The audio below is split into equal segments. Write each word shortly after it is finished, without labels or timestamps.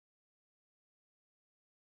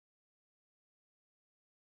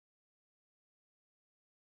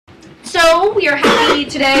So we are happy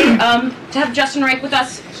today to have Justin Reich with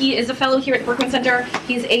us. He is a fellow here at Berkman Center.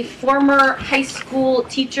 He's a former high school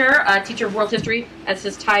teacher, teacher of world history, as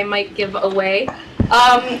his time might give away.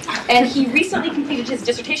 And he recently completed his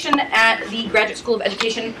dissertation at the Graduate School of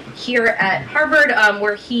Education here at Harvard,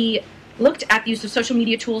 where he looked at the use of social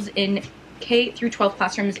media tools in K through 12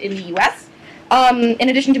 classrooms in the U.S. In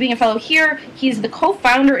addition to being a fellow here, he's the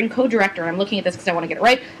co-founder and co-director, and I'm looking at this because I want to get it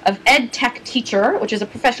right, of EdTech Teacher, which is a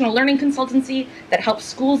professional learning consultancy that helps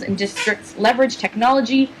schools and districts leverage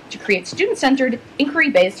technology to create student-centered,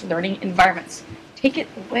 inquiry-based learning environments. Take it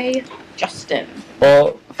away, Justin.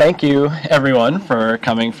 Well, thank you, everyone, for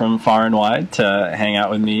coming from far and wide to hang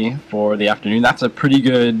out with me for the afternoon. That's a pretty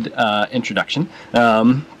good introduction,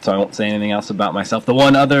 so I won't say anything else about myself. The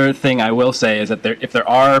one other thing I will say is that if there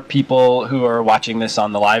are people who are watching this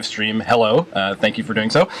on the live stream, hello, thank you for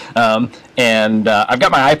doing so. And I've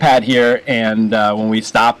got my iPad here, and when we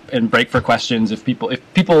stop and break for questions, if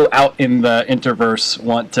people out in the interverse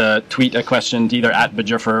want to tweet a question to either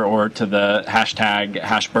 @Bajuffer or to the hashtag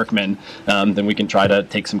 #Berkman, then we can try to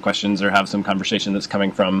take some questions or have some conversation that's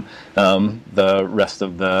coming from the rest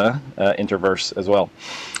of the interverse as well.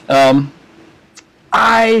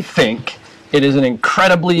 I think it is an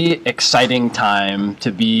incredibly exciting time to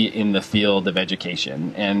be in the field of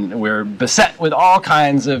education, and we're beset with all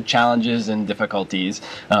kinds of challenges and difficulties.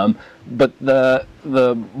 But the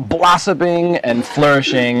blossoming and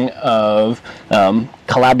flourishing of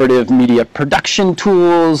collaborative media production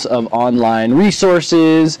tools, of online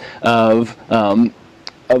resources, of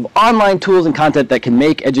online tools and content that can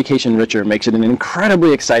make education richer makes it an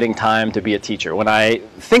incredibly exciting time to be a teacher. When I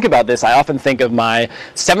think about this, I often think of my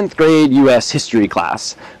 7th grade U.S. history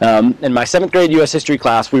class. In my 7th grade U.S. history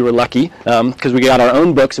class, we were lucky because we got our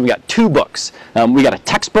own books, and we got 2 books. We got a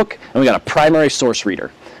textbook, and we got a primary source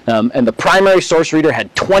reader. And the primary source reader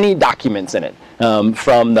had 20 documents in it,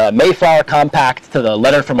 from the Mayflower Compact to the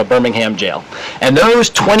letter from a Birmingham jail. And those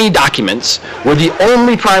 20 documents were the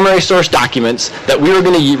only primary source documents that we were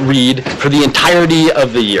going to read for the entirety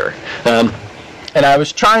of the year. And I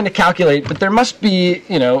was trying to calculate, but there must be,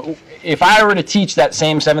 if I were to teach that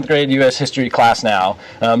same 7th grade U.S. history class now,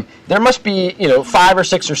 there must be, 5 or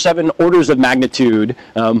 6 or 7 orders of magnitude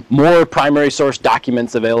more primary source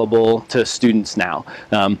documents available to students now.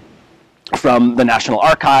 From the National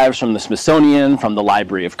Archives, from the Smithsonian, from the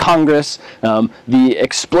Library of Congress. The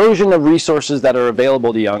explosion of resources that are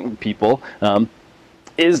available to young people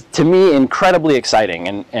is, to me, incredibly exciting,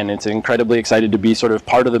 and it's incredibly excited to be sort of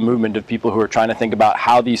part of the movement of people who are trying to think about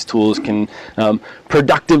how these tools can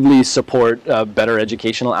productively support better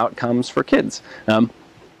educational outcomes for kids.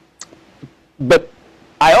 But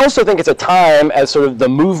I also think it's a time as sort of the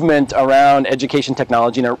movement around education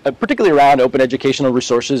technology, and particularly around open educational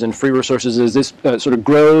resources and free resources, as this sort of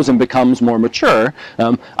grows and becomes more mature.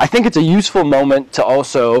 I think it's a useful moment to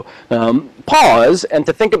also pause and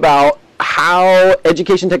to think about how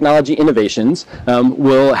education technology innovations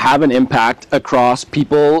will have an impact across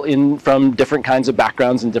people from different kinds of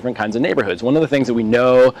backgrounds and different kinds of neighborhoods. One of the things that we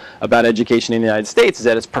know about education in the United States is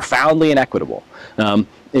that it's profoundly inequitable.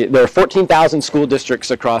 There are 14,000 school districts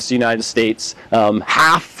across the United States.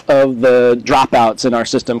 Half of the dropouts in our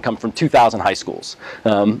system come from 2,000 high schools.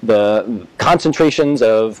 The concentrations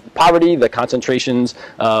of poverty, the concentrations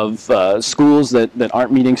of schools that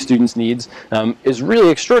aren't meeting students' needs is really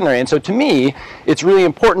extraordinary. And so to me, it's really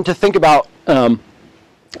important to think about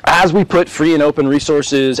as we put free and open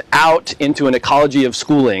resources out into an ecology of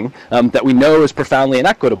schooling that we know is profoundly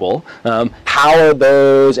inequitable, how are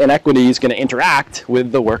those inequities going to interact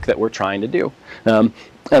with the work that we're trying to do? And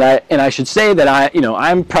I should say that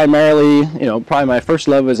I'm primarily, probably my first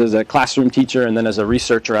love is as a classroom teacher, and then as a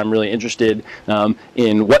researcher, I'm really interested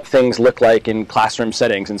in what things look like in classroom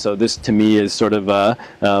settings. And so this, to me, is sort of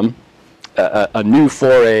a new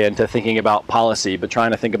foray into thinking about policy, but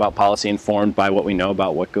trying to think about policy informed by what we know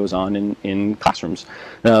about what goes on in classrooms.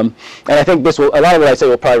 And I think a lot of what I say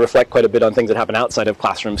will probably reflect quite a bit on things that happen outside of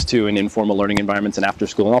classrooms too, in informal learning environments and after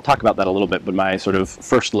school. And I'll talk about that a little bit, but my sort of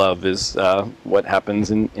first love is what happens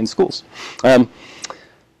in schools.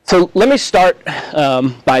 So let me start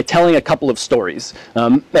by telling a couple of stories.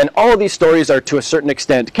 And all of these stories are to a certain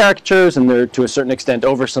extent caricatures, and they're to a certain extent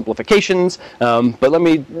oversimplifications. But let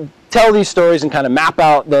me tell these stories and kind of map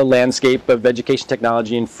out the landscape of education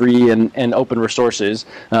technology and free and open resources,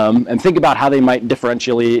 and think about how they might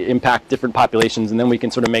differentially impact different populations, and then we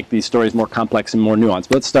can sort of make these stories more complex and more nuanced.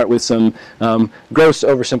 But let's start with some gross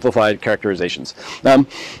oversimplified characterizations.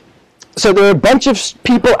 So there are a bunch of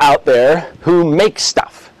people out there who make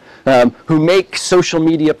stuff. who make social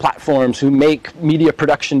media platforms, who make media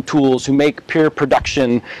production tools, who make peer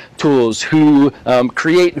production tools, who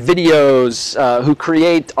create videos, who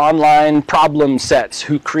create online problem sets,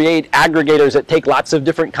 who create aggregators that take lots of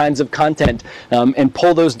different kinds of content and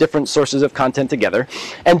pull those different sources of content together.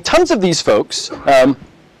 And tons of these folks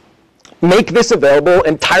make this available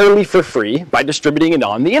entirely for free by distributing it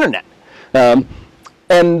on the internet.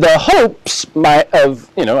 And the hopes and I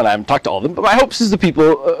haven't talked to all of them, but my hopes is the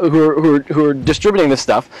people who are distributing this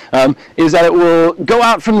stuff is that it will go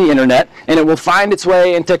out from the internet and it will find its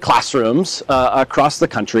way into classrooms across the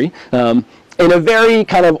country. In a very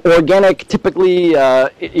kind of organic, typically,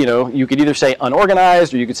 you could either say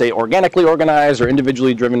unorganized, or you could say organically organized, or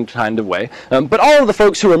individually driven kind of way. But all of the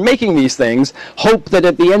folks who are making these things hope that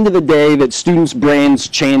at the end of the day that students' brains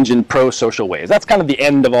change in pro-social ways. That's kind of the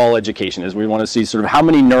end of all education, is we want to see sort of how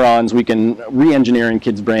many neurons we can re-engineer in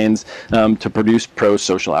kids' brains to produce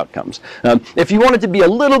pro-social outcomes. If you wanted to be a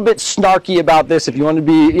little bit snarky about this, if you want to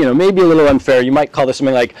be, maybe a little unfair, you might call this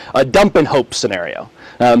something like a dump and hope scenario.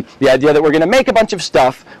 The idea that we're going to make a bunch of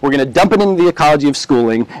stuff, we're going to dump it into the ecology of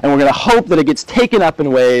schooling, and we're going to hope that it gets taken up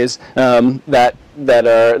in ways that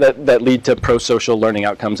lead to pro-social learning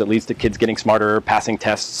outcomes, that leads to kids getting smarter, or passing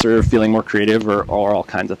tests, or feeling more creative, or all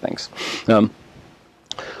kinds of things.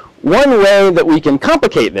 One way that we can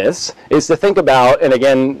complicate this is to think about, and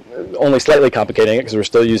again, only slightly complicating it because we're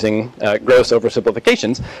still using gross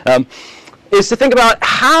oversimplifications, is to think about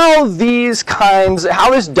how this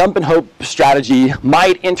dump and hope strategy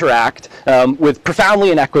might interact with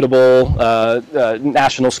profoundly inequitable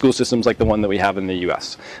national school systems like the one that we have in the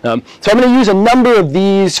US. So I'm going to use a number of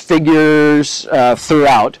these figures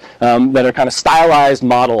throughout that are kind of stylized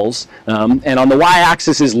models, and on the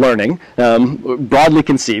y-axis is learning, broadly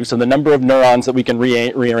conceived, so the number of neurons that we can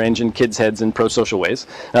rearrange in kids' heads in pro-social ways.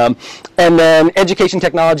 And then education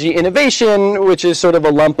technology innovation, which is sort of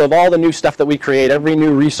a lump of all the new stuff that we create, every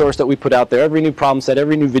new resource that we put out there, every new problem set,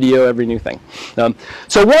 every new video, every new thing.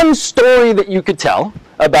 So one story that you could tell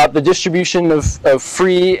about the distribution of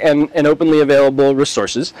free and openly available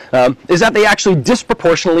resources is that they actually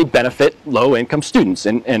disproportionately benefit low-income students.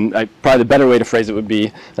 And probably the better way to phrase it would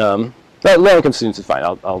be, low-income students is fine.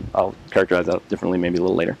 I'll characterize that differently maybe a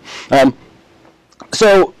little later.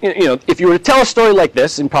 So, if you were to tell a story like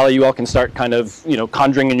this, and probably you all can start kind of,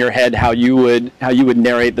 conjuring in your head how you would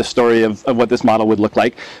narrate the story of what this model would look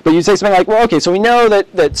like. But you'd say something like, well, okay, so we know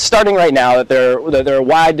that starting right now that there are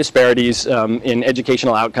wide disparities in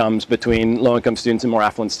educational outcomes between low-income students and more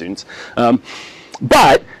affluent students.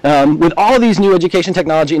 But with all of these new education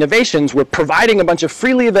technology innovations, we're providing a bunch of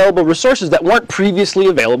freely available resources that weren't previously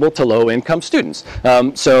available to low-income students.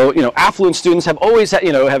 So affluent students have always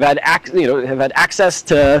have had access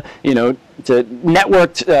to to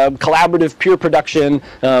networked collaborative peer production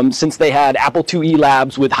since they had Apple IIe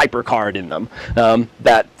labs with HyperCard in them.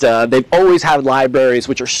 They've always had libraries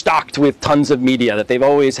which are stocked with tons of media, that they've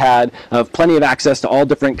always had plenty of access to all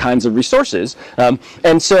different kinds of resources.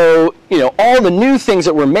 And so, all the new things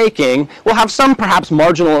that we're making will have some perhaps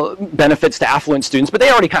marginal benefits to affluent students, but they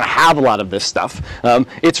already kind of have a lot of this stuff.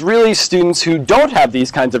 It's really students who don't have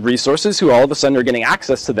these kinds of resources who all of a sudden are getting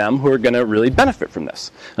access to them who are going to really benefit from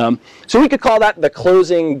this. So we could call that the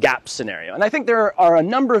closing gap scenario. And I think there are a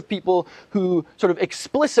number of people who sort of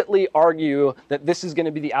explicitly argue that this is going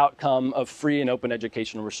to be the outcome of free and open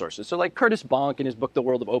educational resources. So like Curtis Bonk in his book, The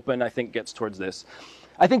World of Open, I think gets towards this.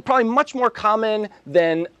 I think probably much more common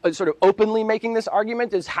than sort of openly making this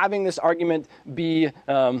argument is having this argument be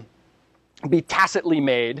tacitly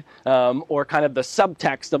made, or kind of the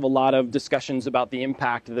subtext of a lot of discussions about the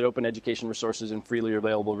impact that open education resources and freely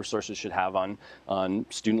available resources should have on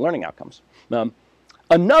student learning outcomes.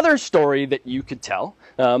 Another story that you could tell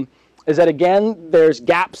is that, again, there's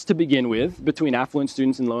gaps to begin with between affluent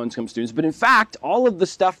students and low-income students, but in fact, all of the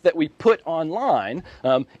stuff that we put online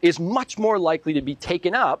is much more likely to be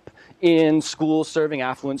taken up in schools serving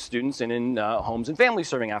affluent students and in homes and families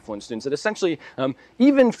serving affluent students. That essentially,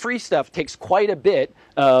 even free stuff takes quite a bit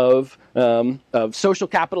of social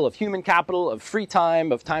capital, of human capital, of free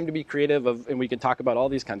time, of time to be creative, and we can talk about all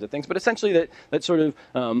these kinds of things, but essentially that sort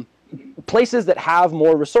of places that have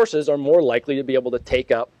more resources are more likely to be able to take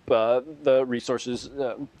up the resources,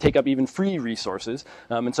 take up even free resources,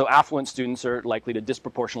 and so affluent students are likely to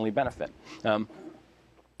disproportionately benefit.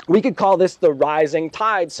 we could call this the rising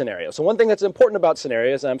tide scenario. So one thing that's important about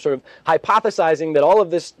scenarios, and I'm sort of hypothesizing that all of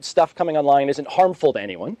this stuff coming online isn't harmful to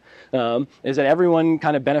anyone, is that everyone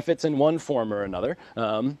kind of benefits in one form or another.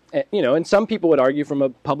 And some people would argue from a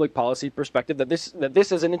public policy perspective that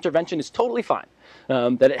this as an intervention is totally fine.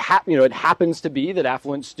 That it happens to be that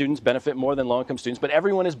affluent students benefit more than low-income students, but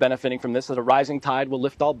everyone is benefiting from this, that a rising tide will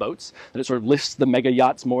lift all boats, that it sort of lifts the mega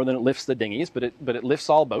yachts more than it lifts the dinghies, but it lifts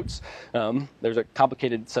all boats. There's a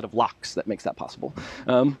complicated set of locks that makes that possible.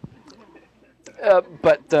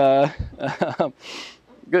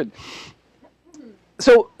 Good.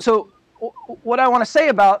 So what I want to say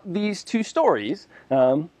about these two stories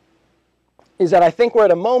is that I think we're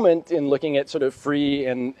at a moment in looking at sort of free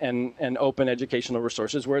and open educational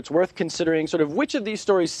resources where it's worth considering sort of which of these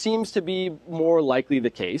stories seems to be more likely the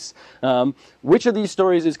case. Which of these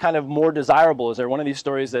stories is kind of more desirable? Is there one of these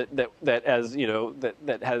stories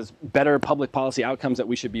that has better public policy outcomes that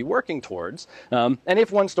we should be working towards? And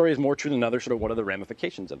if one story is more true than another, sort of what are the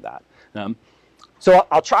ramifications of that? So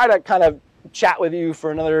I'll try to kind of chat with you for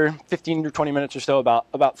another 15 or 20 minutes or so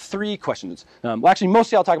about three questions. Well, actually,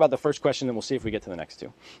 mostly I'll talk about the first question, and we'll see if we get to the next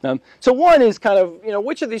two. So one is kind of,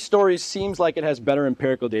 which of these stories seems like it has better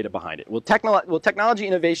empirical data behind it? Will technology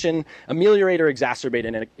innovation ameliorate or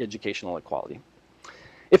exacerbate educational inequality?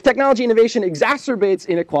 If technology innovation exacerbates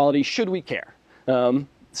inequality, should we care?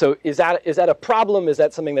 So is that a problem? Is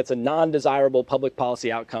that something that's a non-desirable public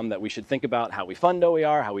policy outcome that we should think about how we fund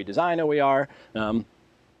OER, how we design OER?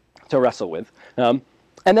 To wrestle with. And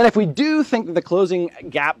then if we do think that the closing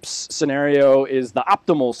gaps scenario is the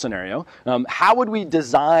optimal scenario, how would we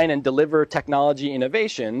design and deliver technology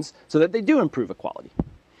innovations so that they do improve equality?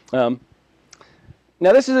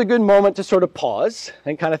 Now this is a good moment to sort of pause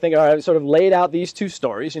and kind of think, all right, I've sort of laid out these two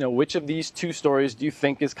stories. Which of these two stories do you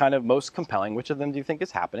think is kind of most compelling? Which of them do you think is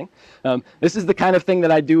happening? This is the kind of thing that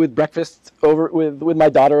I do with breakfast with my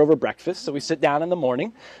daughter over breakfast. So we sit down in the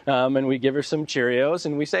morning and we give her some Cheerios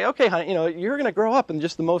and we say, okay, honey, you're going to grow up in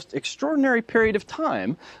just the most extraordinary period of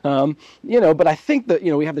time. But I think that,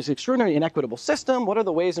 we have this extraordinary inequitable system. What are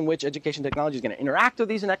the ways in which education technology is going to interact with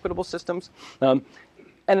these inequitable systems?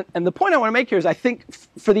 And the point I want to make here is I think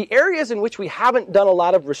for the areas in which we haven't done a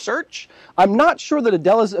lot of research, I'm not sure that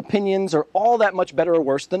Adela's opinions are all that much better or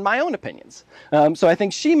worse than my own opinions. So I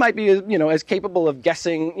think she might be, as capable of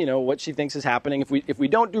guessing, what she thinks is happening if we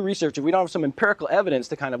don't do research, if we don't have some empirical evidence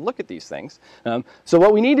to kind of look at these things. So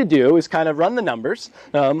what we need to do is kind of run the numbers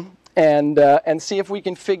and see if we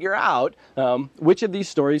can figure out which of these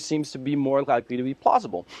stories seems to be more likely to be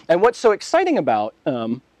plausible. And what's so exciting about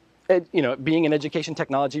being an education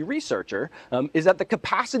technology researcher, is that the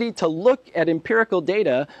capacity to look at empirical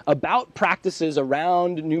data about practices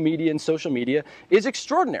around new media and social media is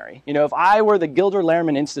extraordinary. If I were the Gilder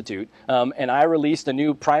Lehrman Institute and I released a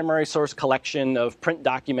new primary source collection of print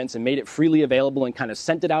documents and made it freely available and kind of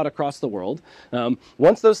sent it out across the world,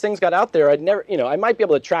 once those things got out there, I might be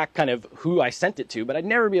able to track kind of who I sent it to, but I'd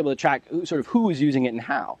never be able to track who was using it and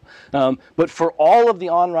how. But for all of the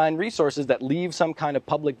online resources that leave some kind of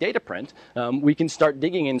public data print, we can start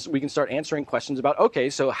digging in, we can start answering questions about,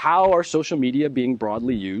 okay, so how are social media being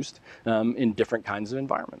broadly used in different kinds of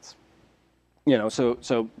environments? So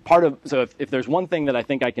if there's one thing that I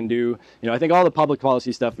think I can do, I think all the public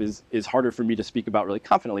policy stuff is harder for me to speak about really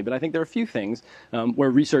confidently, but I think there are a few things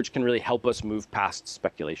where research can really help us move past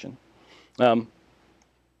speculation. So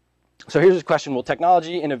here's a question: will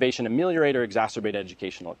technology innovation ameliorate or exacerbate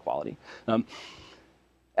educational equality?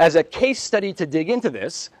 As a case study to dig into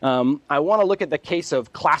this, I want to look at the case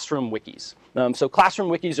of classroom wikis. So classroom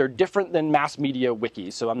wikis are different than mass media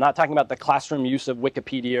wikis. So I'm not talking about the classroom use of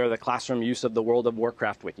Wikipedia or the classroom use of the World of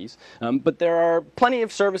Warcraft wikis. But there are plenty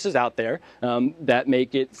of services out there that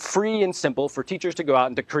make it free and simple for teachers to go out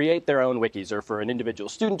and to create their own wikis, or for an individual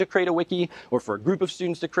student to create a wiki, or for a group of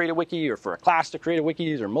students to create a wiki, or for a class to create a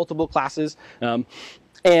wiki, or multiple classes.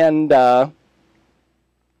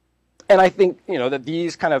 And I think that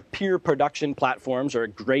these kind of peer production platforms are a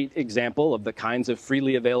great example of the kinds of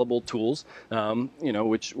freely available tools,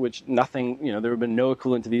 which nothing, there have been no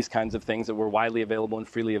equivalent to these kinds of things that were widely available and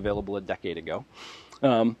freely available a decade ago.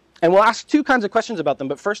 And we'll ask two kinds of questions about them,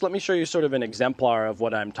 but first let me show you sort of an exemplar of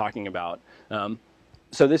what I'm talking about.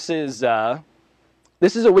 So this is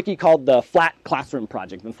This is a wiki called the Flat Classroom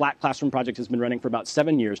Project. The Flat Classroom Project has been running for about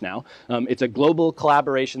 7 years now. It's a global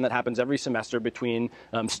collaboration that happens every semester between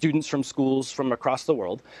students from schools from across the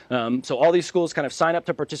world. So all these schools kind of sign up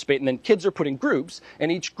to participate, and then kids are put in groups,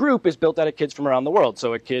 and each group is built out of kids from around the world.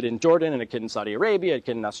 So a kid in Jordan, and a kid in Saudi Arabia, a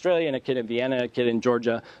kid in Australia, and a kid in Vienna, and a kid in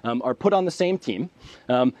Georgia are put on the same team.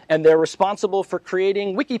 And they're responsible for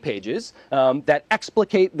creating wiki pages that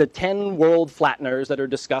explicate the 10 world flatteners that are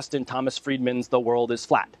discussed in Thomas Friedman's The World is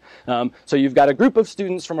Flat. So you've got a group of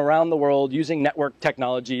students from around the world using network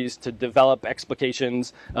technologies to develop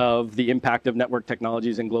explications of the impact of network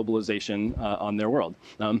technologies and globalization on their world.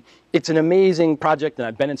 It's an amazing project, and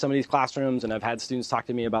I've been in some of these classrooms, and I've had students talk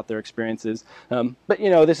to me about their experiences. But you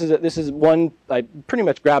know, this is one I pretty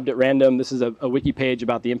much grabbed at random. This is a wiki page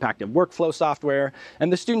about the impact of workflow software,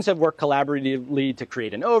 and the students have worked collaboratively to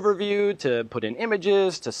create an overview, to put in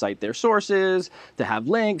images, to cite their sources, to have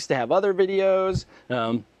links, to have other videos.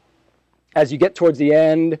 As you get towards the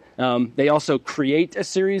end, they also create a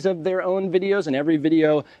series of their own videos, and every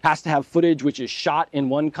video has to have footage which is shot in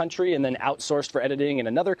one country and then outsourced for editing in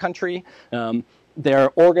another country.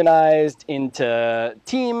 They're organized into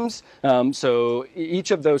teams, so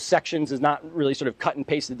each of those sections is not really sort of cut and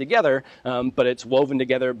pasted together, but it's woven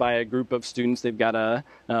together by a group of students. They've got a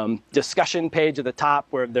discussion page at the top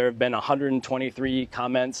where there have been 123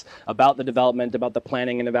 comments about the development, about the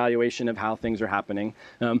planning and evaluation of how things are happening.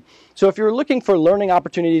 So if you're looking for learning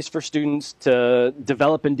opportunities for students to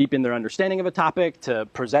develop and deepen their understanding of a topic, to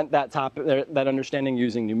present that topic, that understanding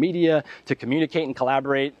using new media, to communicate and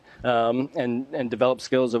collaborate, and develop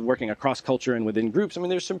skills of working across culture and within groups. I mean,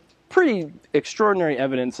 there's some pretty extraordinary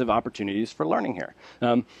evidence of opportunities for learning here.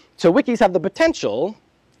 So wikis have the potential,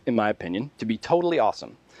 in my opinion, to be totally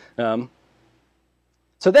awesome.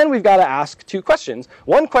 So then we've got to ask two questions.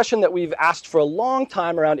 One question that we've asked for a long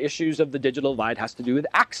time around issues of the digital divide has to do with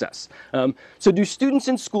access. So do students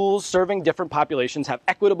in schools serving different populations have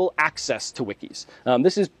equitable access to wikis?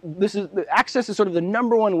 Access is sort of the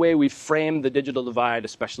 #1 way we frame the digital divide,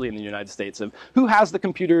 especially in the United States, of who has the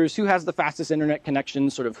computers, who has the fastest internet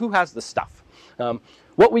connections, sort of who has the stuff.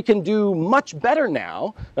 What we can do much better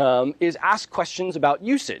now is ask questions about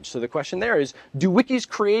usage. So the question there is, do wikis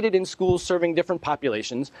created in schools serving different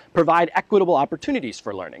populations provide equitable opportunities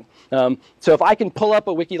for learning? So if I can pull up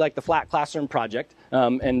a wiki like the Flat Classroom Project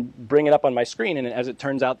and bring it up on my screen, and as it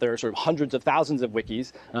turns out there are sort of hundreds of thousands of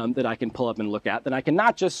wikis that I can pull up and look at, then I can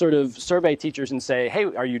not just sort of survey teachers and say, hey,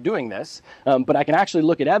 are you doing this? But I can actually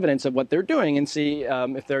look at evidence of what they're doing and see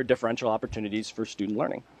if there are differential opportunities for student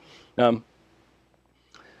learning.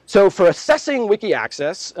 So for assessing wiki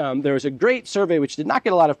access, there was a great survey which did not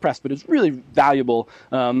get a lot of press, but it's really valuable,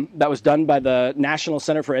 that was done by the National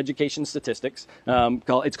Center for Education Statistics.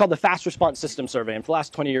 It's called the Fast Response System Survey, and for the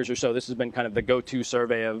last 20 years or so, this has been kind of the go-to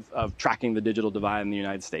survey of tracking the digital divide in the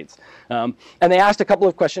United States. And they asked a couple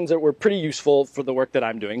of questions that were pretty useful for the work that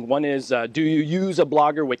I'm doing. One is, do you use a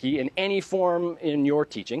blog or wiki in any form in your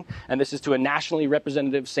teaching? And this is to a nationally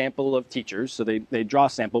representative sample of teachers. So they draw a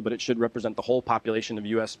sample, but it should represent the whole population of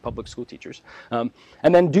US public school teachers.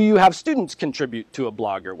 And then, do you have students contribute to a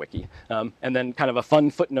blog or wiki? And then kind of a fun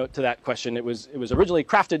footnote to that question, it was originally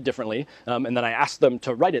crafted differently, and then I asked them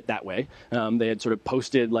to write it that way. They had sort of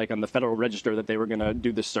posted like on the Federal Register that they were going to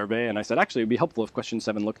do this survey, and I said, actually, it would be helpful if question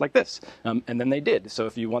 7 looked like this. And then they did. So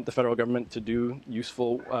if you want the federal government to do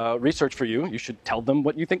useful research for you, you should tell them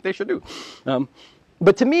what you think they should do.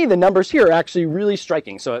 But to me, the numbers here are actually really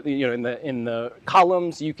striking. So, you know, in the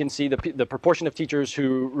columns, you can see the proportion of teachers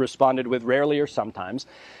who responded with rarely or sometimes.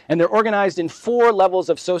 And they're organized in 4 levels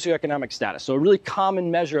of socioeconomic status. So a really common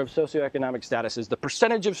measure of socioeconomic status is the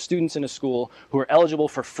percentage of students in a school who are eligible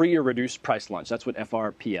for free or reduced price lunch. That's what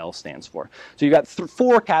FRPL stands for. So you've got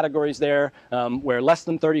 4 categories there, where less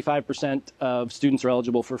than 35% of students are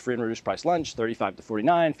eligible for free and reduced price lunch, 35 to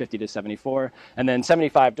 49, 50 to 74, and then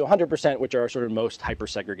 75 to 100%, which are sort of most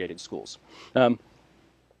hyper-segregated schools.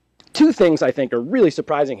 2 things I think are really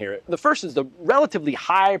surprising here. The first is the relatively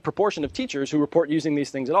high proportion of teachers who report using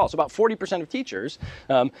these things at all. So about 40% of teachers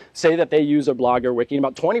say that they use a blog or wiki, and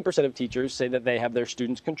about 20% of teachers say that they have their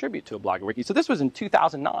students contribute to a blog or wiki. So this was in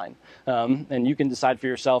 2009, and you can decide for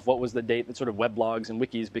yourself what was the date that sort of weblogs and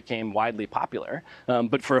wikis became widely popular.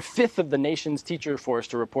 But for a fifth of the nation's teacher force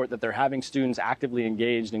to report that they're having students actively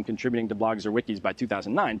engaged in contributing to blogs or wikis by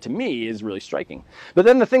 2009, to me, is really striking. But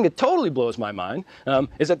then the thing that totally blows my mind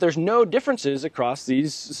is that there's no differences across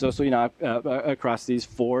these across these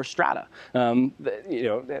 4 strata.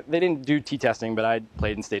 They didn't do t-testing, but I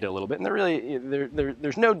played and stated a little bit, and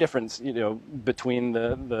there's no difference, between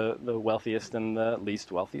the wealthiest and the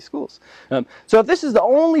least wealthy schools. So if this is the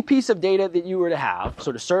only piece of data that you were to have,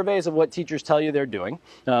 sort of surveys of what teachers tell you they're doing,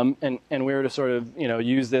 and we were to sort of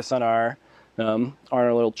use this on our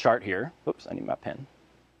little chart here. Oops, I need my pen.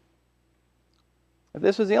 If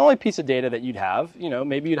this was the only piece of data that you'd have,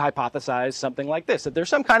 maybe you'd hypothesize something like this, that there's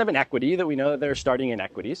some kind of inequity, that we know that there are starting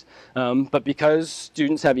inequities, but because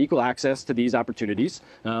students have equal access to these opportunities,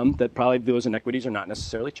 that probably those inequities are not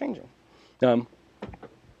necessarily changing.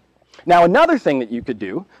 Now, another thing that you could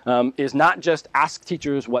do is not just ask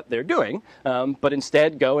teachers what they're doing, but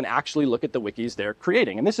instead go and actually look at the wikis they're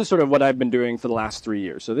creating. And this is sort of what I've been doing for the last 3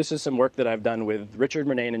 years. So this is some work that I've done with Richard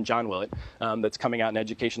Murnane and John Willett that's coming out in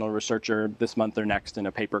Educational Researcher this month or next in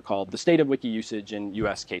a paper called The State of Wiki Usage in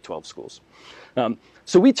US K-12 Schools.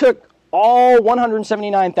 So we took all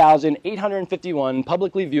 179,851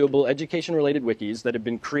 publicly viewable education-related wikis that have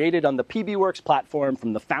been created on the PBWorks platform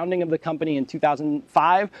from the founding of the company in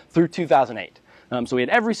 2005 through 2008. So we had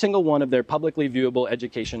every single one of their publicly viewable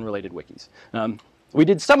education-related wikis. We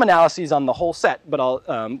did some analyses on the whole set,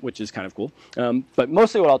 but which is kind of cool. But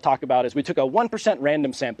mostly what I'll talk about is we took a 1%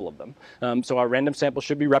 random sample of them. So our random sample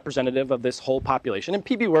should be representative of this whole population. And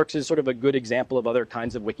PBWorks is sort of a good example of other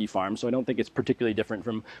kinds of wiki farms, so I don't think it's particularly different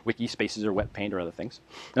from Wikispaces or WetPaint or other things.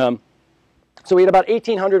 So we had about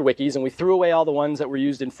 1,800 wikis, and we threw away all the ones that were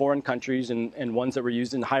used in foreign countries and ones that were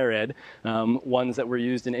used in higher ed, ones that were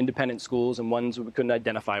used in independent schools, and ones we couldn't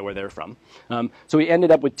identify where they're from. So we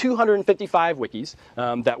ended up with 255 wikis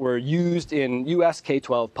that were used in US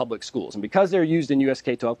K-12 public schools. And because they're used in US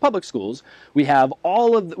K-12 public schools, we have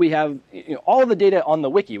all of the data on the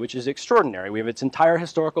wiki, which is extraordinary. We have its entire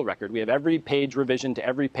historical record. We have every page revision to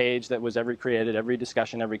every page that was ever created, every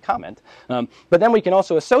discussion, every comment. But then we can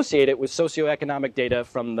also associate it with socioeconomic data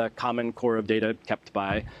from the common core of data kept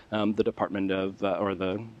by the Department of, or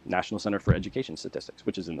the National Center for Education Statistics,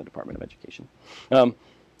 which is in the Department of Education.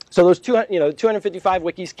 So those 255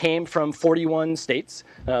 wikis came from 41 states.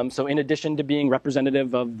 So in addition to being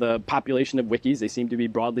representative of the population of wikis, they seem to be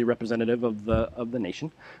broadly representative of the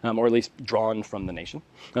nation, or at least drawn from the nation.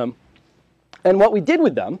 And what we did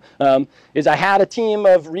with them is I had a team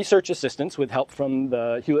of research assistants with help from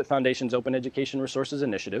the Hewlett Foundation's Open Education Resources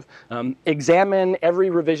Initiative examine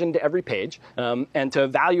every revision to every page and to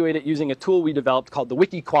evaluate it using a tool we developed called the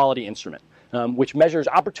Wiki Quality Instrument, which measures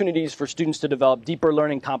opportunities for students to develop deeper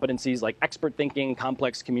learning competencies like expert thinking,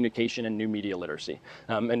 complex communication, and new media literacy.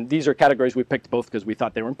 And these are categories we picked both because we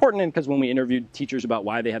thought they were important and because when we interviewed teachers about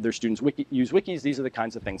why they had their students use wikis, these are the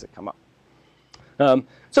kinds of things that come up.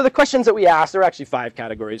 So the questions that we asked, there are actually 5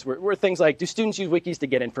 categories, were things like, do students use wikis to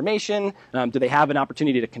get information? Do they have an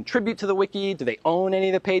opportunity to contribute to the wiki? Do they own any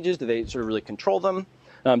of the pages? Do they sort of really control them?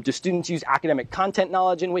 Do students use academic content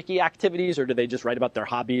knowledge in wiki activities, or do they just write about their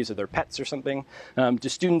hobbies or their pets or something? Do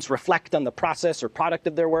students reflect on the process or product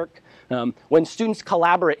of their work? When students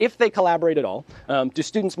collaborate, if they collaborate at all, do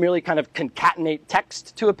students merely kind of concatenate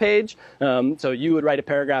text to a page? So you would write a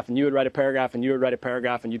paragraph, and you would write a paragraph, and you would write a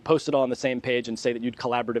paragraph, and you'd post it all on the same page and say that you'd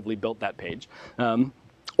collaboratively built that page.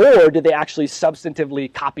 Or did they actually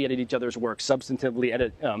substantively copy edit each other's work, substantively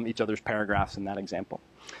edit each other's paragraphs in that example?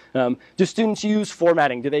 Do students use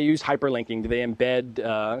formatting? Do they use hyperlinking? Do they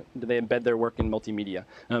embed their work in multimedia?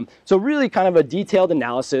 So really kind of a detailed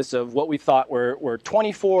analysis of what we thought were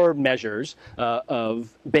 24 measures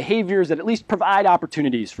of behaviors that at least provide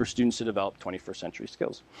opportunities for students to develop 21st century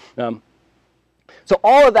skills. So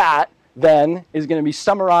all of that then is going to be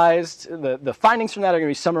summarized, the findings from that are going to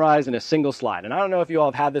be summarized in a single slide. And I don't know if you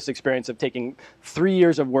all have had this experience of taking 3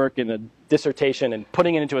 years of work in a dissertation and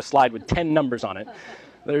putting it into a slide with 10 numbers on it.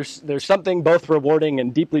 There's something both rewarding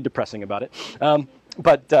and deeply depressing about it.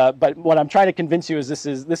 But what I'm trying to convince you is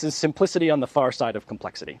this is simplicity on the far side of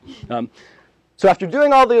complexity. So after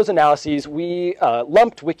doing all those analyses, we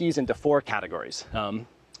lumped wikis into 4 categories.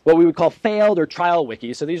 What we would call failed or trial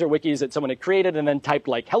wikis. So these are wikis that someone had created and then typed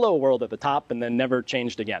like hello world at the top and then never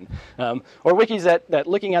changed again. Or wikis that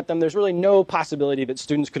looking at them, there's really no possibility that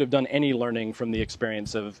students could have done any learning from the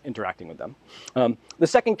experience of interacting with them. The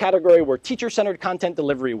second category were teacher-centered content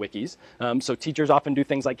delivery wikis. So teachers often do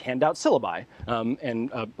things like hand out syllabi. And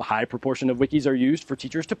a high proportion of wikis are used for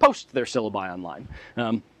teachers to post their syllabi online.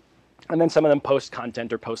 And then some of them post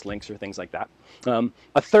content or post links or things like that.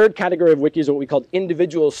 A third category of wikis are what we call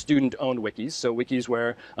individual student-owned wikis. So wikis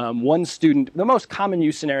where one student, the most common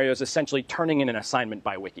use scenario is essentially turning in an assignment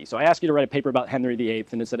by wiki. So I ask you to write a paper about Henry VIII,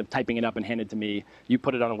 and instead of typing it up and hand it to me, you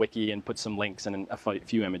put it on a wiki and put some links and a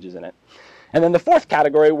few images in it. And then the fourth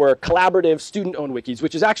category were collaborative student-owned wikis,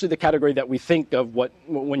 which is actually the category that we think of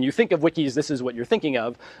when you think of wikis, this is what you're thinking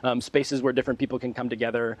of, spaces where different people can come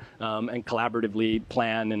together and collaboratively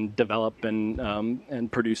plan and develop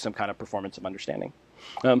and produce some kind of performance of understanding.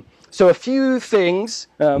 So a few things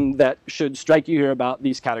that should strike you here about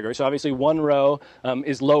these categories. So obviously one row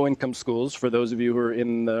is low-income schools. For those of you who are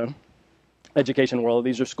in the education world,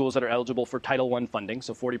 these are schools that are eligible for Title I funding,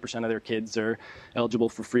 so 40% of their kids are eligible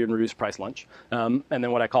for free and reduced price lunch. And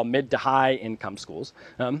then what I call mid to high income schools.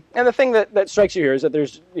 And the thing that strikes you here is that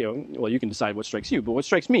there's, well, you can decide what strikes you, but what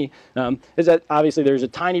strikes me is that obviously there's a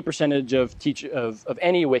tiny percentage of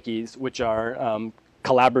any wikis which are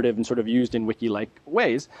collaborative and sort of used in wiki-like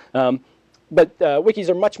ways. But wikis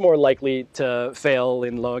are much more likely to fail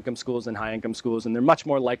in low-income schools than high-income schools, and they're much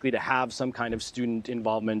more likely to have some kind of student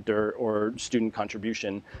involvement or student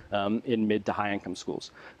contribution in mid to high-income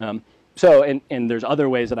schools. And there's other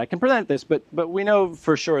ways that I can present this, but we know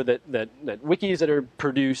for sure that wikis that are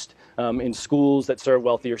produced in schools that serve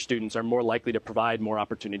wealthier students are more likely to provide more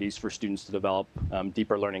opportunities for students to develop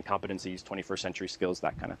deeper learning competencies, 21st century skills,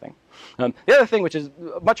 that kind of thing. The other thing, which is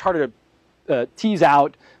much harder to tease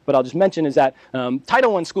out, but I'll just mention, is that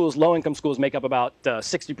Title I schools, low-income schools, make up about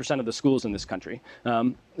 60% of the schools in this country.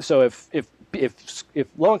 So if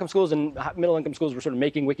low-income schools and middle-income schools were sort of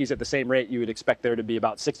making wikis at the same rate, you would expect there to be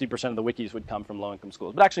about 60% of the wikis would come from low-income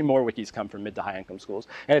schools. But actually more wikis come from mid to high-income schools.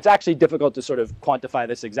 And it's actually difficult to sort of quantify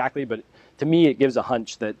this exactly, but to me it gives a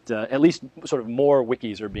hunch that at least sort of more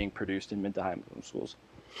wikis are being produced in mid to high-income schools.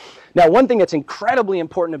 Now, one thing that's incredibly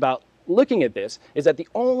important about looking at this is that the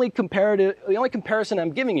only comparison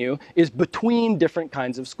I'm giving you is between different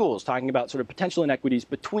kinds of schools, talking about sort of potential inequities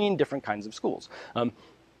between different kinds of schools.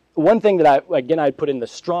 One thing that I'd put in the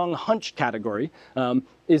strong hunch category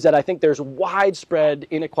is that I think there's widespread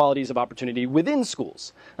inequalities of opportunity within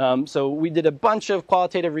schools. So we did a bunch of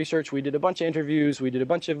qualitative research, we did a bunch of interviews, we did a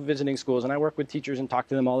bunch of visiting schools, and I work with teachers and talk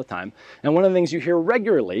to them all the time. And one of the things you hear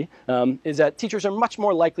regularly is that teachers are much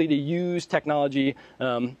more likely to use technology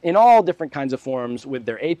in all different kinds of forms with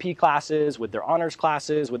their AP classes, with their honors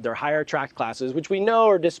classes, with their higher track classes, which we know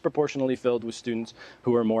are disproportionately filled with students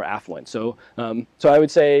who are more affluent. So I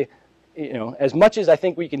would say, as much as I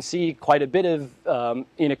think we can see quite a bit of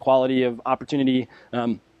inequality of opportunity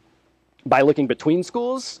by looking between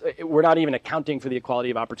schools, we're not even accounting for the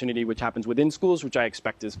equality of opportunity which happens within schools, which I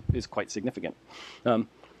expect is quite significant.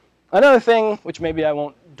 Another thing, which maybe I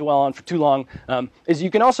won't dwell on for too long, is you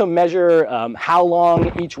can also measure how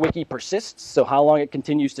long each wiki persists, so how long it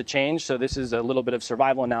continues to change. So this is a little bit of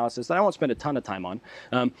survival analysis that I won't spend a ton of time on.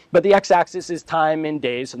 But the x-axis is time in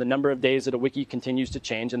days, so the number of days that a wiki continues to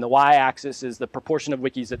change, and the y-axis is the proportion of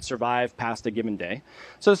wikis that survive past a given day.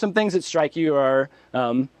 So some things that strike you are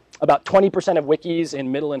about 20% of wikis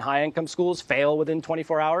in middle and high income schools fail within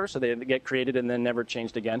 24 hours, so they get created and then never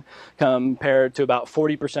changed again, compared to about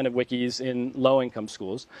 40% of wikis in low income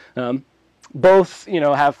schools. Both,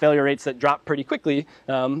 have failure rates that drop pretty quickly,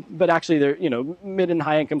 but actually, they're, mid and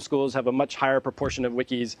high income schools have a much higher proportion of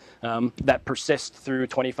wikis that persist through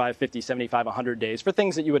 25, 50, 75, 100 days for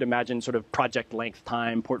things that you would imagine sort of project length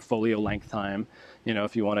time, portfolio length time.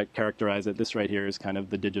 If you want to characterize it, this right here is kind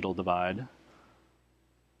of the digital divide.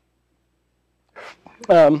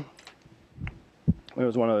 There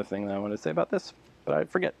was one other thing that I wanted to say about this, but I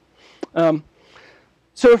forget.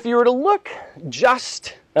 So if you were to look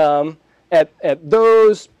just at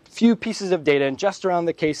those few pieces of data and just around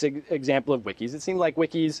the case example of wikis, it seemed like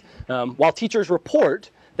wikis, while teachers report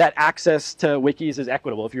that access to wikis is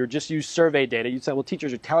equitable. If you were just use survey data, you'd say, well,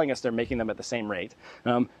 teachers are telling us they're making them at the same rate.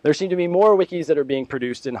 There seem to be more wikis that are being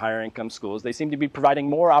produced in higher income schools. They seem to be providing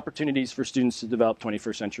more opportunities for students to develop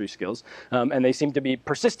 21st century skills. And they seem to be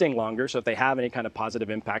persisting longer. So if they have any kind of positive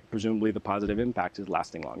impact, presumably the positive impact is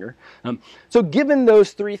lasting longer. So given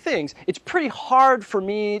those three things, it's pretty hard for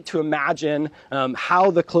me to imagine how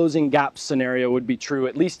the closing gaps scenario would be true,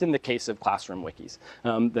 at least in the case of classroom wikis.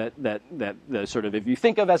 That the sort of, if you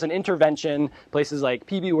think of as an intervention, places like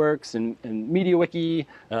PBWorks and MediaWiki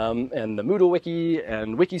and the Moodle Wiki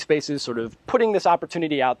and Wikispaces sort of putting this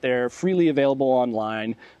opportunity out there, freely available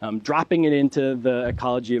online, dropping it into the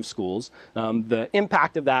ecology of schools. The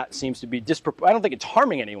impact of that seems to be disproportionate. I don't think it's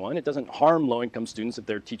harming anyone. It doesn't harm low-income students if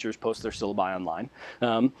their teachers post their syllabi online.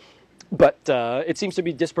 But it seems to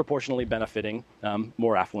be disproportionately benefiting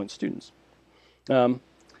more affluent students.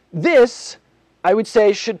 This, I would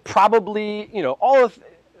say, should probably, I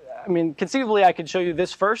mean, conceivably I could show you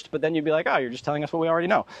this first, but then you'd be like, oh, you're just telling us what we already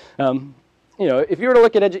know. If you were to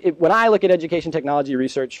look at, when I look at education technology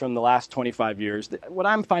research from the last 25 years, what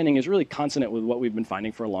I'm finding is really consonant with what we've been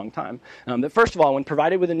finding for a long time. That first of all, when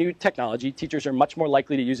provided with a new technology, teachers are much more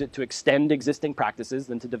likely to use it to extend existing practices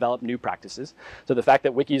than to develop new practices. So the fact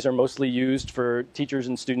that wikis are mostly used for teachers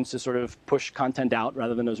and students to sort of push content out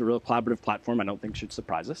rather than as a real collaborative platform, I don't think should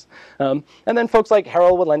surprise us. And then folks like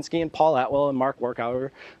Harold Walensky and Paul Atwell and Mark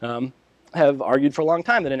Workauer have argued for a long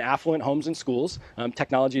time that in affluent homes and schools,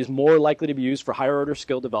 technology is more likely to be used for higher order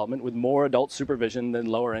skill development with more adult supervision than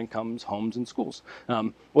lower incomes homes and schools.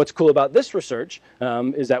 What's cool about this research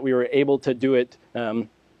is that we were able to do it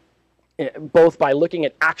both by looking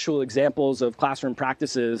at actual examples of classroom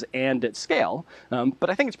practices and at scale, but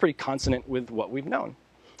I think it's pretty consonant with what we've known.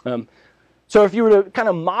 So if you were to kind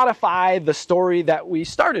of modify the story that we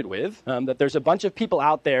started with, that there's a bunch of people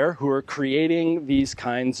out there who are creating these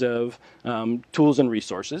kinds of tools and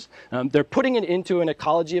resources, they're putting it into an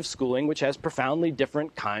ecology of schooling which has profoundly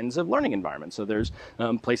different kinds of learning environments. So there's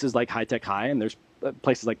places like High Tech High, and there's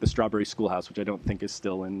places like the Strawberry Schoolhouse, which I don't think is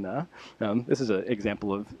still in, this is an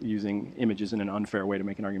example of using images in an unfair way to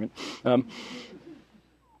make an argument.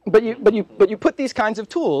 But you put these kinds of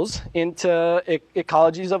tools into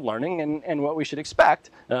ecologies of learning, and what we should expect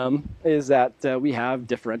is that we have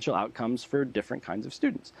differential outcomes for different kinds of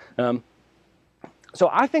students. So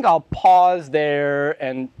I think I'll pause there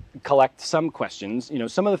and collect some questions.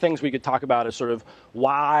 Some of the things we could talk about is sort of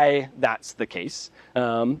why that's the case.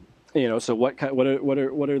 So what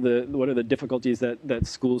are the difficulties that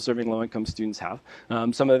schools serving low-income students have?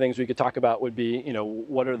 Some of the things we could talk about would be,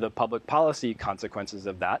 what are the public policy consequences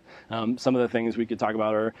of that? Some of the things we could talk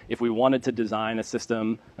about are if we wanted to design a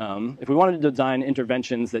system, if we wanted to design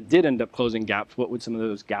interventions that did end up closing gaps, what would some of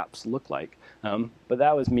those gaps look like? But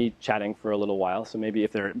that was me chatting for a little while. So maybe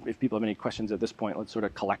if people have any questions at this point, let's sort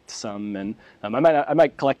of collect some, and I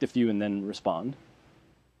might collect a few and then respond.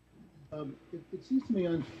 It seems to me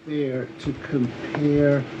unfair to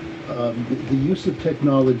compare the use of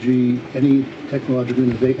technology, any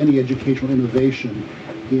educational innovation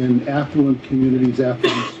in affluent communities,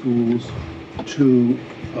 affluent schools, to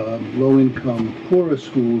low-income, poorer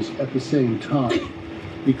schools at the same time,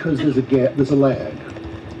 because there's a gap, there's a lag,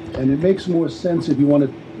 and it makes more sense if you want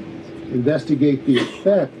to investigate the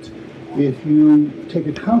effect if you take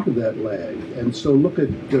account of that lag. And so look at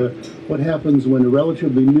what happens when a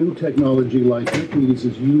relatively new technology like wikis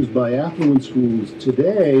is used by affluent schools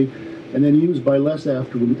today and then used by less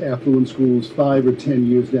affluent schools 5 or 10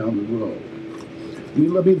 years down the road.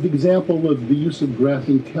 The example of the use of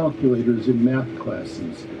graphing calculators in math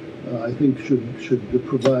classes, I think should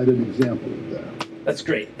provide an example of that. That's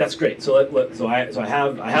great. That's great. So I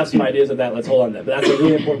have some ideas of that. Let's hold on to that. But that's a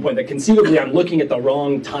really important point. That conceivably I'm looking at the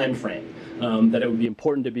wrong time frame. That it would be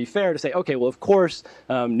important to be fair to say, okay, well, of course,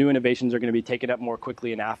 new innovations are going to be taken up more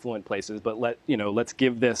quickly in affluent places. But let's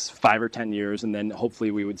give this 5 or 10 years, and then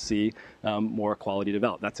hopefully we would see more equality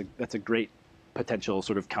develop. That's a great potential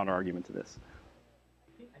sort of counter argument to this.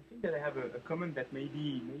 I think that I have a comment that may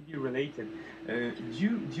be related. Do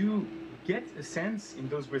you get a sense in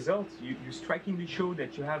those results? You strikingly show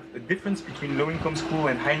that you have a difference between low-income school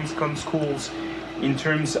and high-income schools in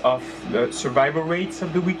terms of survival rates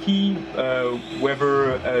of the wiki,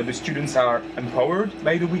 whether the students are empowered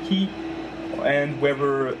by the wiki, and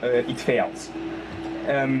whether it fails.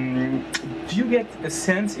 Do you get a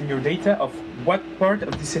sense in your data of what part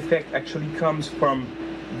of this effect actually comes from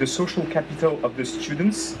the social capital of the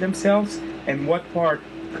students themselves, and what part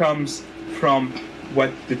comes from what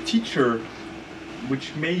the teacher,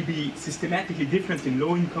 which may be systematically different in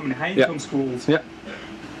low-income and high-income schools,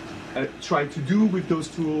 try to do with those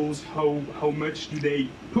tools? How much do they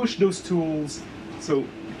push those tools? So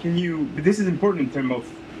this is important in terms of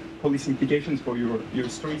policy implications for your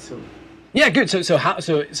story. So. Yeah, good. So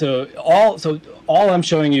all I'm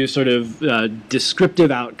showing you is sort of descriptive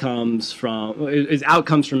outcomes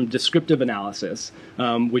from descriptive analysis,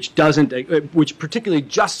 which particularly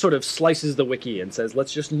just sort of slices the wiki and says,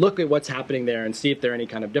 let's just look at what's happening there and see if there are any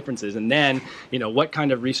kind of differences, and then what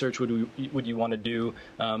kind of research would you want to do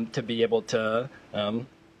to be able to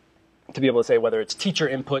say whether it's teacher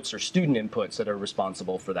inputs or student inputs that are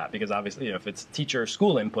responsible for that. Because obviously, if it's teacher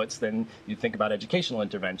school inputs, then you think about educational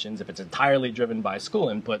interventions. If it's entirely driven by school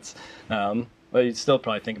inputs, well, you'd still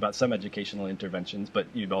probably think about some educational interventions, but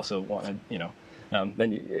you'd also want to,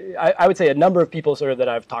 I would say a number of people sort of that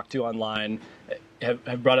I've talked to online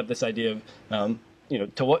have brought up this idea of,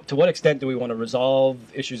 to what extent do we want to resolve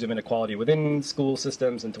issues of inequality within school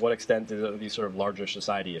systems, and to what extent do these sort of larger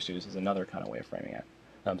society issues is another kind of way of framing it.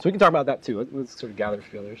 So we can talk about that too. Let's sort of gather a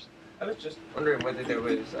few others. I was just wondering whether there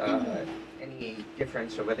was any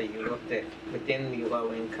difference, or whether you looked at within the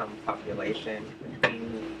low-income population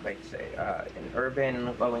between, like, say, in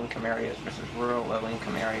urban low-income areas versus rural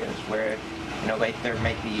low-income areas, where, like, there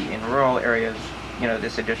might be in rural areas,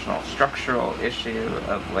 this additional structural issue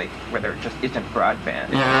of, like, where there just isn't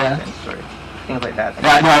broadband, and sort of things like that.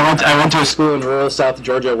 Yeah, no, I went to a school in rural South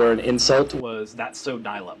Georgia where an insult was, "That's so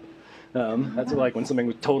dial-up." That's like when something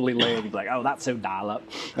was totally lame, you'd be like, "Oh, that's so dial-up."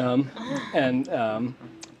 So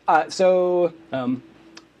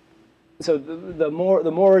the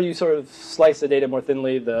more you sort of slice the data more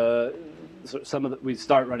thinly, we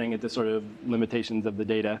start running into sort of limitations of the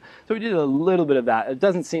data. So we did a little bit of that. It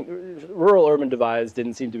doesn't seem, rural-urban divides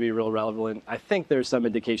didn't seem to be real relevant. I think there's some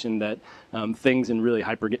indication that things in really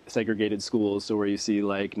hyper-segregated schools, so where you see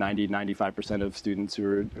like 95% of students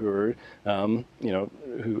who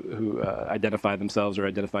identify themselves or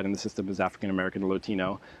identified in the system as African American or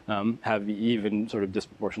Latino, have even sort of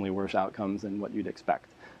disproportionately worse outcomes than what you'd expect.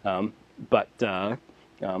 Yeah.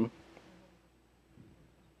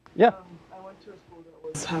 I went to a school that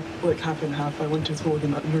was half and half. I went to a school with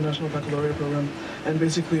an international baccalaureate program, and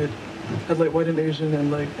basically it had like white and Asian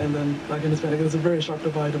and then black and Hispanic. It was a very sharp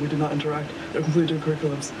divide, and we did not interact. They're completely different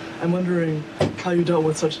curriculums. I'm wondering how you dealt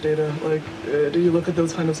with such data. Like, do you look at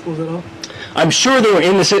those kind of schools at all? I'm sure they were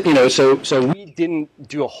in the, so we didn't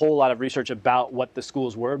do a whole lot of research about what the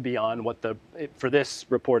schools were beyond for this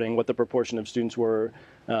reporting, what the proportion of students were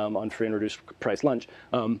on free and reduced price lunch.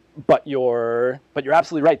 But you're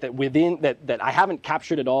absolutely right that within that I haven't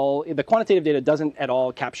captured at all. The quantitative data doesn't at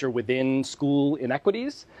all capture within school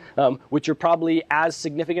inequities, which are probably as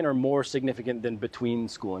significant or more significant than between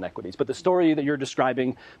school inequities. But the story that you're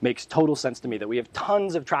describing makes total sense to me, that we have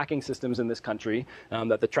tons of tracking systems in this country,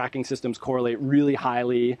 that the tracking systems correlate really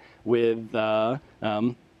highly with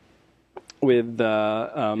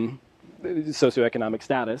socioeconomic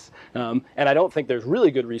status. And I don't think there's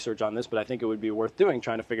really good research on this, but I think it would be worth doing,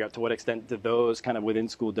 trying to figure out to what extent do those kind of within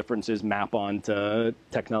school differences map onto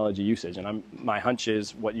technology usage. And my hunch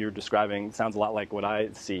is what you're describing sounds a lot like what I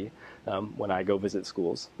see when I go visit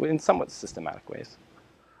schools in somewhat systematic ways.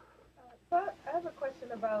 So I have a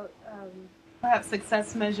question about perhaps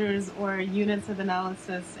success measures or units of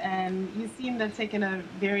analysis, and you seem to have taken a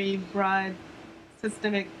very broad,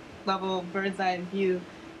 systemic level, bird's eye view.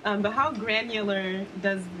 But how granular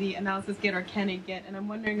does the analysis get, or can it get? And I'm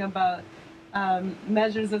wondering about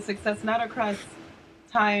measures of success, not across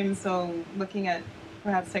time, so looking at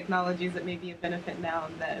perhaps technologies that may be a benefit now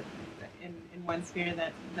that in one sphere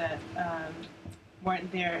that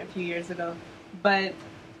weren't there a few years ago, but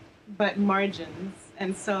margins.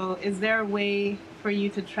 And so is there a way for you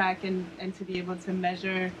to track and to be able to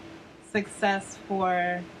measure success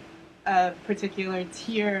for a particular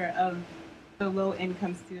tier of the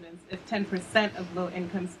low-income students? If 10% of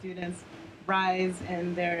low-income students rise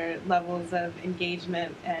in their levels of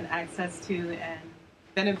engagement and access to and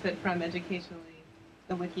benefit from educationally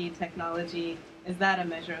the wiki technology, is that a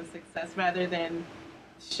measure of success rather than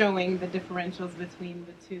showing the differentials between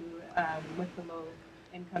the two with the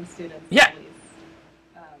low-income students? Yeah.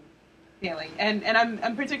 Failing. And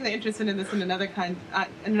I'm particularly interested in this in another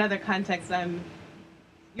context.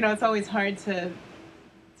 It's always hard to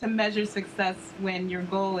measure success when your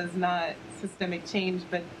goal is not systemic change,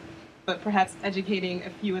 but perhaps educating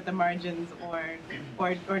a few at the margins,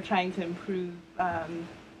 or trying to improve,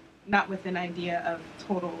 not with an idea of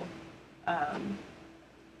total,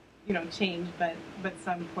 change, but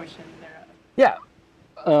some portion thereof. Yeah.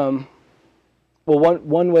 Well,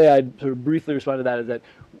 one way I'd sort of briefly respond to that is that,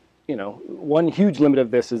 one huge limit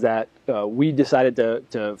of this is that we decided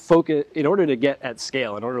to focus, in order to get at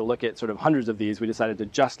scale, in order to look at sort of hundreds of these, we decided to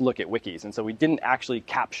just look at wikis. And so we didn't actually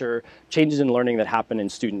capture changes in learning that happen in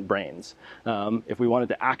student brains. If we wanted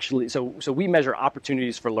to actually, so we measure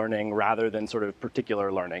opportunities for learning rather than sort of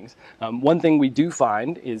particular learnings. One thing we do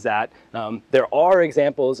find is that there are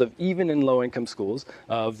examples of, even in low-income schools,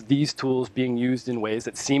 of these tools being used in ways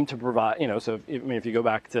that seem to provide, so if you go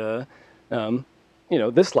back to,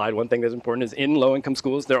 this slide, one thing that's important is in low-income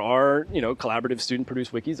schools, there are, collaborative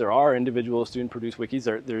student-produced wikis. There are individual student-produced wikis.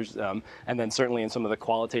 There's, and then certainly in some of the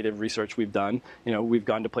qualitative research we've done, we've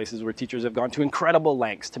gone to places where teachers have gone to incredible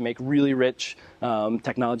lengths to make really rich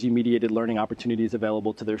technology-mediated learning opportunities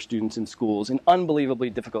available to their students in schools in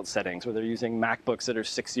unbelievably difficult settings, where they're using MacBooks that are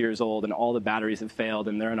 6 years old and all the batteries have failed,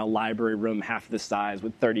 and they're in a library room half the size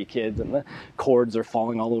with 30 kids, and the cords are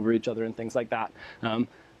falling all over each other and things like that.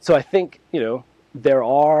 So I think, there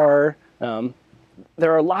are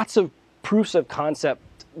lots of proofs of concept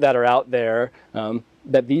that are out there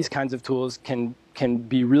that these kinds of tools can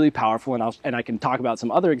be really powerful, and I can talk about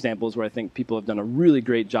some other examples where I think people have done a really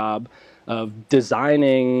great job of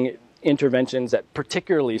designing interventions that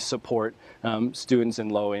particularly support students in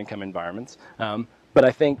low-income environments. But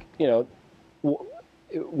I think,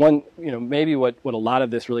 maybe what a lot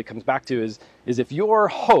of this really comes back to is if your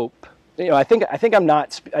hope, I think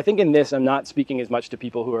in this I'm not speaking as much to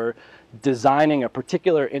people who are designing a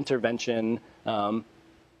particular intervention,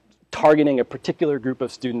 targeting a particular group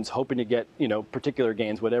of students, hoping to get particular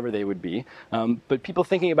gains, whatever they would be. But people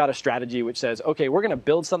thinking about a strategy which says, okay, we're going to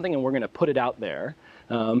build something and we're going to put it out there,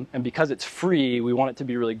 and because it's free, we want it to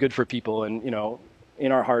be really good for people, and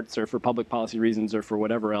in our hearts or for public policy reasons or for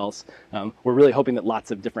whatever else, we're really hoping that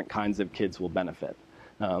lots of different kinds of kids will benefit.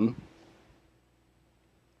 Good.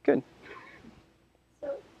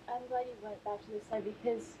 So I'm glad you went back to this slide,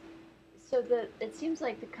 because it seems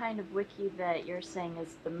like the kind of wiki that you're saying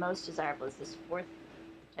is the most desirable is this fourth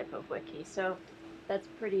type of wiki. So that's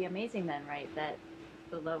pretty amazing then, right? That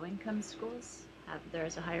the low-income schools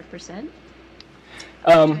there's a higher percent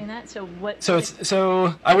doing that. So what?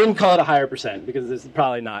 So I wouldn't call it a higher percent, because it's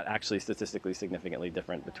probably not actually statistically significantly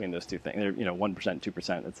different between those two things. They're 1%,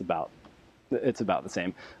 2%. It's about the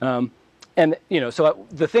same. And so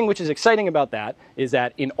the thing which is exciting about that is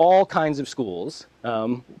that in all kinds of schools,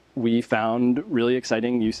 we found really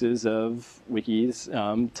exciting uses of wikis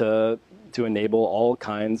to enable all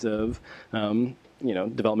kinds of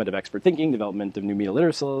development of expert thinking, development of new media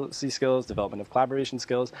literacy skills, development of collaboration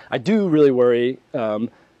skills. I do really worry.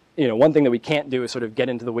 One thing that we can't do is sort of get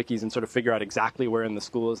into the wikis and sort of figure out exactly where in the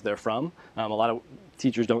schools they're from. A lot of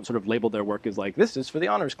teachers don't sort of label their work as like, this is for the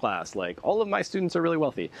honors class, like all of my students are really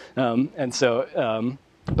wealthy. And so,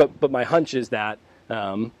 but my hunch is that,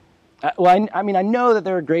 I know that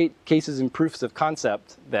there are great cases and proofs of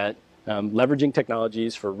concept that leveraging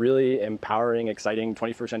technologies for really empowering, exciting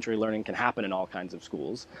 21st century learning can happen in all kinds of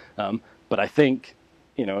schools. But I think,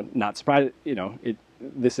 not surprised,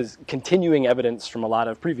 this is continuing evidence from a lot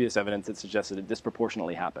of previous evidence that suggests that it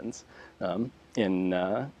disproportionately happens in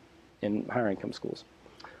higher income schools.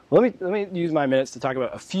 Well, let me use my minutes to talk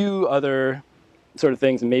about a few other sort of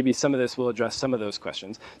things, and maybe some of this will address some of those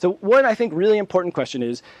questions. So one, I think, really important question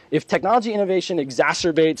is, if technology innovation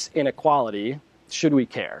exacerbates inequality, should we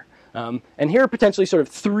care? And here are potentially sort of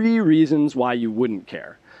 3 reasons why you wouldn't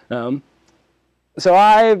care. So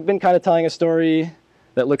I've been kind of telling a story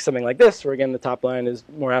that looks something like this, where again the top line is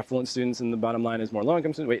more affluent students and the bottom line is more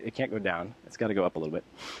low-income students. Wait, it can't go down. It's got to go up a little bit.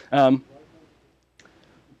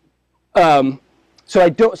 So I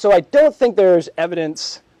don't think there's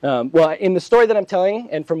evidence. Well, in the story that I'm telling,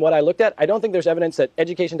 and from what I looked at, I don't think there's evidence that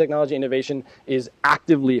education technology innovation is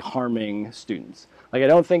actively harming students. Like, I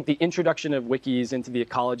don't think the introduction of wikis into the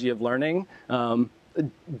ecology of learning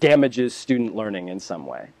damages student learning in some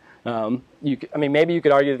way. Maybe you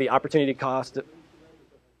could argue that the opportunity cost.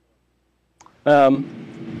 Let's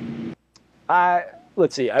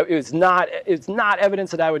see. It's not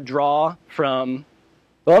evidence that I would draw from.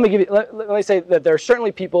 Well, let me say that there are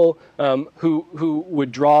certainly people who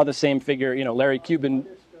would draw the same figure. Larry Cuban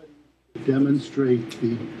demonstrate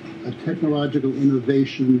a technological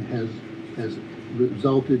innovation has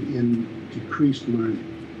resulted in decreased learning.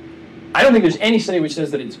 I don't think there's any study which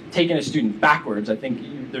says that it's taken a student backwards.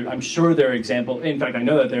 I'm sure there are examples. In fact, I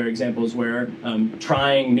know that there are examples where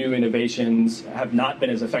trying new innovations have not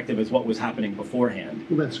been as effective as what was happening beforehand.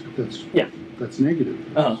 Well, that's negative.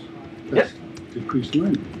 That's decreased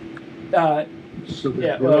learning. It's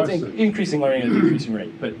increasing learning at a decreasing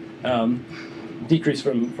rate, but decrease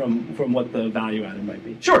from what the value added might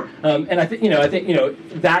be. Sure, and I think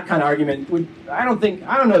that kind of argument would. I don't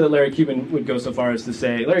know that Larry Cuban would go so far as to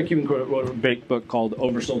say. Larry Cuban wrote a big book called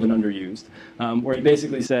 "Oversold and Underused," where he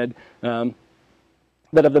basically said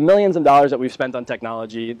that of the millions of dollars that we've spent on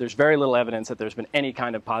technology, there's very little evidence that there's been any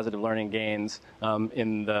kind of positive learning gains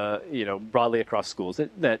in the broadly across schools.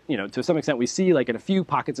 That to some extent we see, like in a few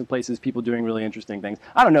pockets of places, people doing really interesting things.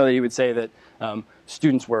 I don't know that you would say that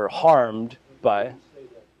students were harmed by.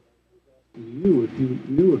 You, if you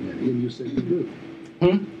knew of any, and you said you do.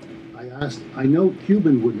 I know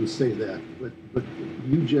Cuban wouldn't say that, but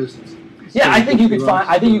you just. Yeah, I think you could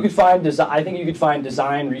find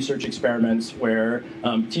design research experiments where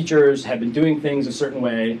teachers have been doing things a certain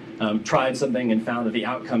way, tried something and found that the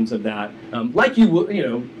outcomes of that, which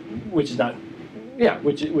is not,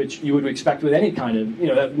 which you would expect with any kind of,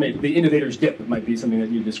 the innovator's dip might be something that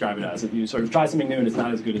you describe it as. If you sort of try something new and it's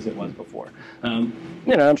not as good as it was before. I'm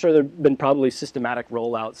sure there've been probably systematic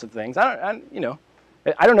rollouts of things.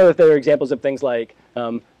 I don't know if there are examples of things like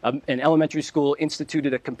an elementary school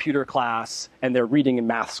instituted a computer class and their reading and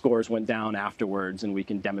math scores went down afterwards, and we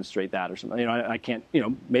can demonstrate that or something. You know, I can't. You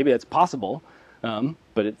know, maybe that's possible,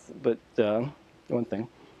 but one thing.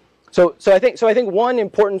 So I think one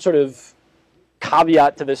important sort of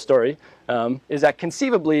caveat to this story is that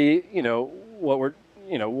conceivably, what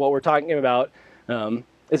we're talking about.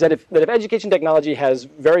 Is that if education technology has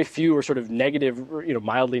very few or sort of negative,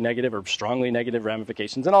 mildly negative or strongly negative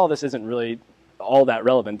ramifications, and all this isn't really all that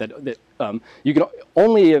relevant, that you can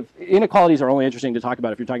only, if inequalities are only interesting to talk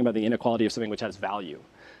about if you're talking about the inequality of something which has value.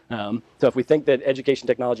 So if we think that education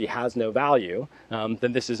technology has no value,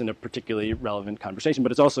 then this isn't a particularly relevant conversation,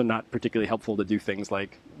 but it's also not particularly helpful to do things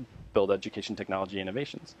like build education technology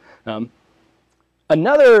innovations.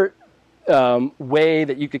 Another way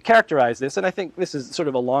that you could characterize this, and I think this is sort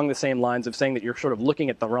of along the same lines of saying that you're sort of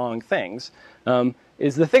looking at the wrong things,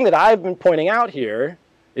 is the thing that I've been pointing out here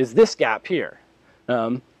is this gap here.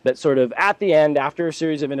 That sort of at the end, after a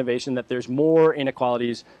series of innovation, that there's more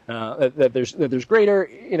inequalities, that there's greater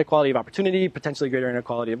inequality of opportunity, potentially greater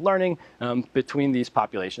inequality of learning between these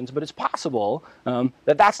populations. But it's possible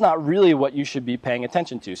that that's not really what you should be paying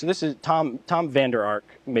attention to. So this is Tom Vander Ark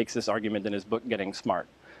makes this argument in his book Getting Smart.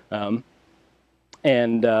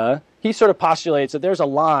 He sort of postulates that there's a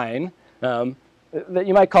line that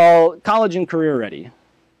you might call college and career ready.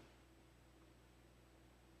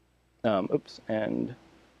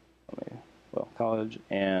 College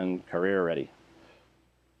and career ready.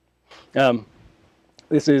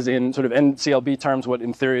 This is in sort of NCLB terms what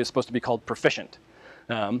in theory is supposed to be called proficient.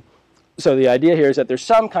 So the idea here is that there's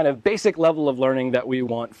some kind of basic level of learning that we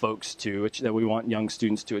want folks to, that we want young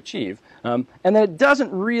students to achieve. And that it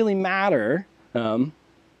doesn't really matter. The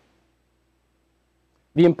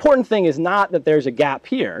important thing is not that there's a gap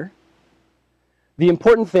here. The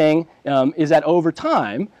important thing is that over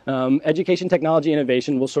time, education technology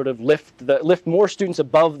innovation will sort of lift more students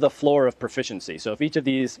above the floor of proficiency. So if each of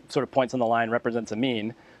these sort of points on the line represents a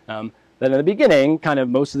mean, then in the beginning, kind of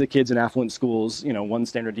most of the kids in affluent schools, one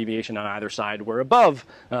standard deviation on either side were above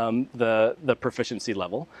the proficiency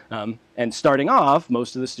level. And starting off,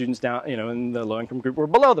 most of the students down, in the low-income group were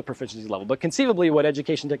below the proficiency level. But conceivably, what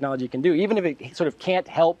education technology can do, even if it sort of can't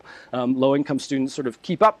help low-income students sort of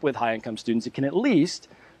keep up with high-income students, it can at least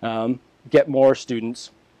get more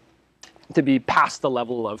students to be past the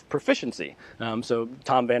level of proficiency. So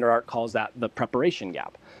Tom Vander Ark calls that the preparation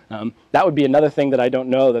gap. That would be another thing that I don't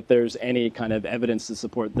know that there's any kind of evidence to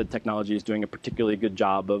support that technology is doing a particularly good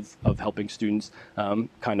job of helping students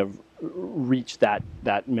kind of reach that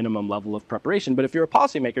minimum level of preparation. But if you're a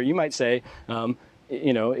policymaker, you might say,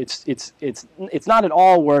 it's not at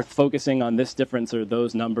all worth focusing on this difference or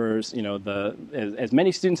those numbers. As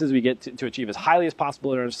many students as we get to achieve as highly as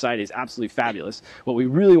possible in our society is absolutely fabulous. What we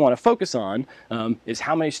really want to focus on is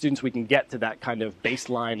how many students we can get to that kind of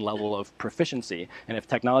baseline level of proficiency. And if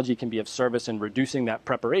technology can be of service in reducing that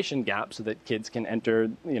preparation gap so that kids can enter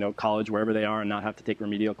college wherever they are and not have to take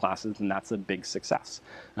remedial classes, then that's a big success.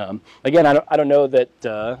 Again, I don't know that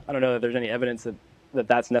there's any evidence that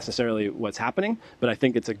that's necessarily what's happening, but I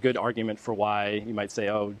think it's a good argument for why you might say,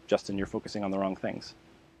 oh, Justin, you're focusing on the wrong things.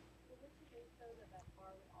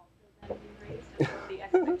 The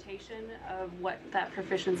expectation of what that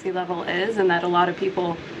proficiency level is, and that a lot of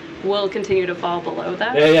people will continue to fall below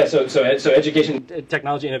that. Yeah. So education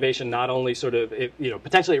technology innovation not only sort of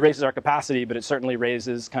potentially it raises our capacity, but it certainly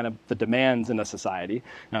raises kind of the demands in a society.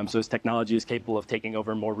 So as technology is capable of taking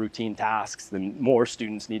over more routine tasks, then more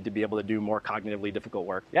students need to be able to do more cognitively difficult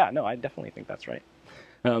work. Yeah, no, I definitely think that's right.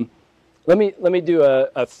 Let me do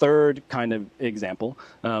a third kind of example.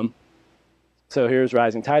 So here's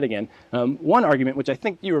rising tide again. One argument, which I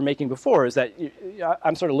think you were making before, is that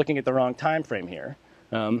I'm sort of looking at the wrong time frame here.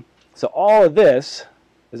 So all of this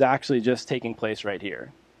is actually just taking place right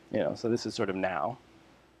here. So this is sort of now.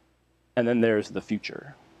 And then there's the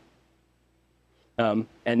future. And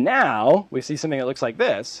now we see something that looks like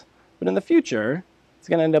this, but in the future, it's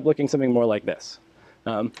going to end up looking something more like this.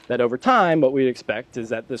 That over time, what we'd expect is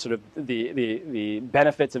that the sort of the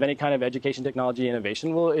benefits of any kind of education technology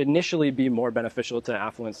innovation will initially be more beneficial to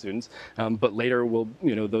affluent students, but later will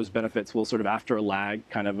those benefits will sort of after a lag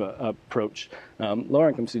kind of approach lower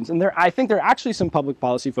income students. And I think there are actually some public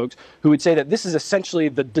policy folks who would say that this is essentially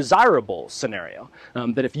the desirable scenario.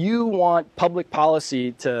 That if you want public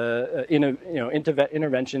policy to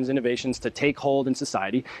interventions, innovations to take hold in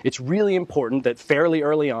society, it's really important that fairly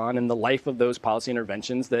early on in the life of those policy interventions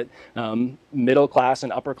that middle class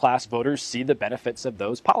and upper class voters see the benefits of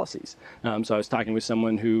those policies. So I was talking with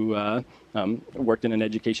someone who worked in an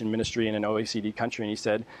education ministry in an OECD country, and he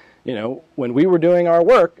said, you know, when we were doing our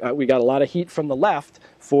work, we got a lot of heat from the left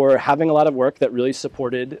for having a lot of work that really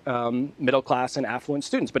supported middle class and affluent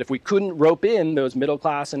students. But if we couldn't rope in those middle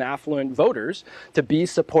class and affluent voters to be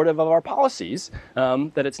supportive of our policies,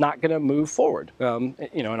 that it's not going to move forward. You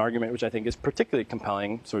know, an argument which I think is particularly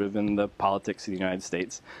compelling, sort of in the politics of the United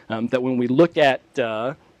States, that when we look at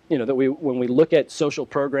you know, that when we look at social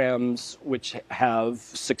programs which have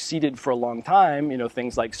succeeded for a long time, you know,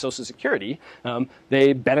 things like Social Security,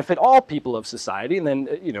 they benefit all people of society, and then,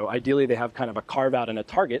 you know, ideally they have kind of a carve out and a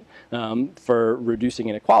target for reducing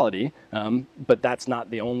inequality, but that's not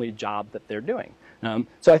the only job that they're doing.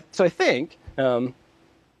 So I think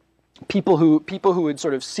people who would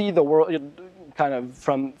sort of see the world kind of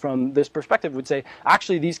from this perspective would say,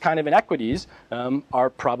 actually, these kind of inequities are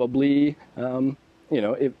probably you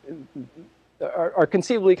know, are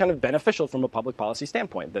conceivably kind of beneficial from a public policy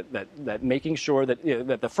standpoint. That making sure that, you know,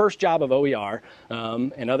 that the first job of OER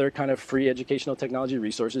and other kind of free educational technology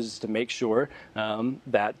resources is to make sure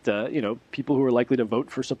that you know, people who are likely to vote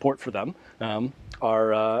for support for them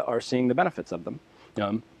are seeing the benefits of them.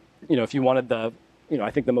 You know, if you wanted the, you know,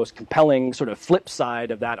 I think the most compelling sort of flip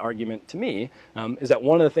side of that argument to me is that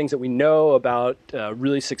one of the things that we know about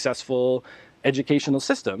really successful educational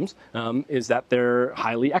systems is that they're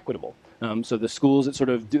highly equitable. So the schools that sort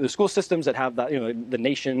of the school systems that have the, you know, the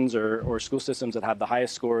nations or school systems that have the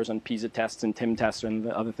highest scores on PISA tests and TIM tests and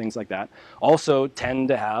the other things like that also tend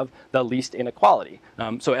to have the least inequality.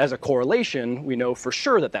 So as a correlation, we know for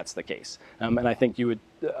sure that that's the case. And I think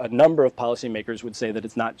a number of policymakers would say that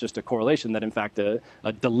it's not just a correlation, that in fact a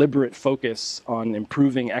deliberate focus on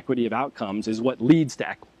improving equity of outcomes is what leads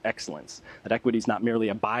to excellence. That equity is not merely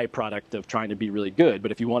a byproduct of trying to be really good,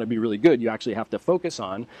 but if you want to be really good, you actually have to focus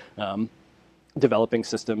on developing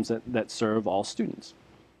systems that serve all students.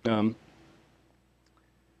 Here's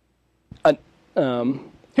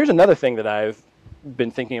another thing that I've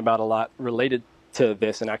been thinking about a lot related to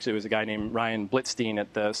this, and actually it was a guy named Ryan Blitzstein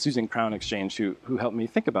at the Susan Crown Exchange who helped me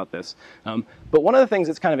think about this. But one of the things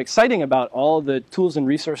that's kind of exciting about all the tools and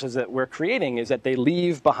resources that we're creating is that they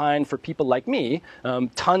leave behind for people like me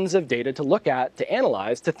tons of data to look at, to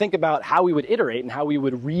analyze, to think about how we would iterate and how we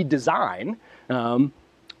would redesign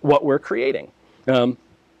what we're creating.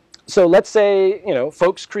 So let's say, you know,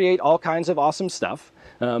 folks create all kinds of awesome stuff.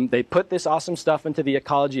 They put this awesome stuff into the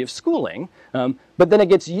ecology of schooling, but then it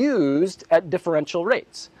gets used at differential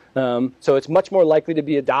rates. So it's much more likely to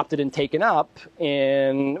be adopted and taken up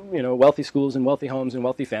in, you know, wealthy schools and wealthy homes and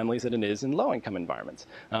wealthy families than it is in low-income environments.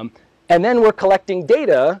 And then we're collecting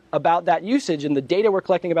data about that usage, and the data we're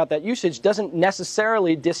collecting about that usage doesn't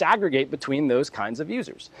necessarily disaggregate between those kinds of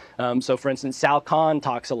users. So for instance, Sal Khan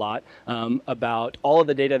talks a lot about all of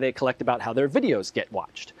the data they collect about how their videos get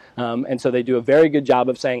watched. And so they do a very good job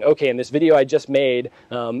of saying, okay, in this video I just made,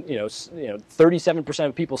 37%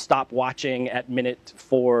 of people stop watching at minute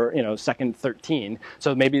 4, second 13.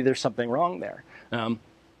 So maybe there's something wrong there.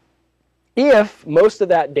 If most of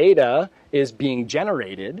that data is being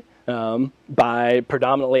generated by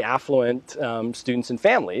predominantly affluent students and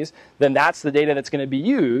families, then that's the data that's going to be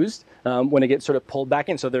used when it gets sort of pulled back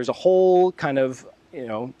in. So there's a whole kind of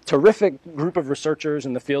terrific group of researchers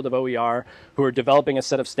in the field of OER who are developing a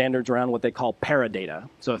set of standards around what they call paradata.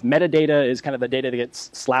 So if metadata is kind of the data that gets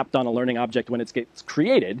slapped on a learning object when it gets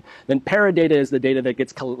created, then paradata is the data that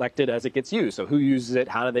gets collected as it gets used. So who uses it,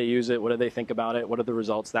 how do they use it, what do they think about it, what are the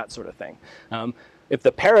results, that sort of thing. If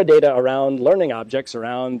the paradata around learning objects,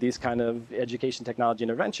 around these kind of education technology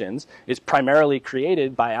interventions, is primarily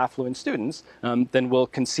created by affluent students, then we'll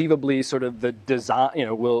conceivably sort of the design,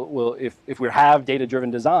 if we have data-driven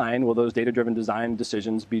design, will those data-driven design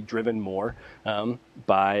decisions be driven more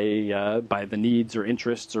by the needs or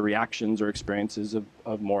interests or reactions or experiences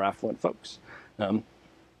of more affluent folks?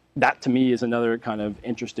 That, to me, is another kind of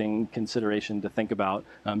interesting consideration to think about,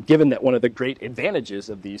 given that one of the great advantages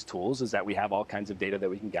of these tools is that we have all kinds of data that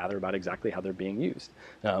we can gather about exactly how they're being used.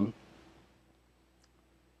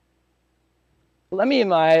 Let me, in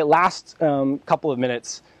my last couple of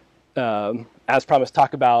minutes, as promised,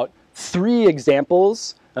 talk about 3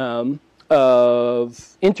 examples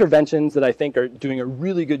of interventions that I think are doing a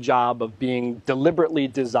really good job of being deliberately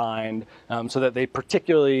designed so that they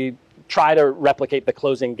particularly try to replicate the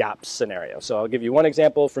closing gaps scenario. So I'll give you one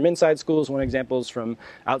example from inside schools, one example is from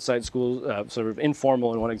outside schools, sort of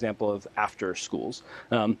informal, and one example of after schools.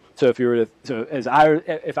 So if you were to,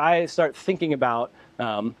 if I start thinking about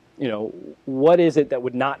you know, what is it that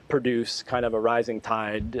would not produce kind of a rising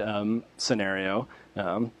tide scenario?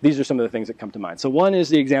 These are some of the things that come to mind. So one is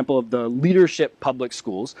the example of the Leadership Public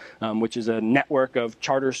Schools, which is a network of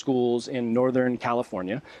charter schools in Northern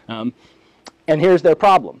California. And here's their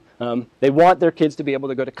problem. They want their kids to be able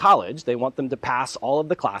to go to college. They want them to pass all of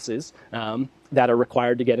the classes that are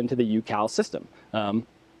required to get into the UCal system.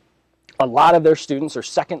 A lot of their students are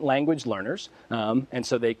second language learners, and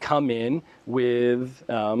so they come in with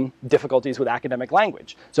difficulties with academic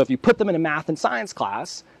language. So if you put them in a math and science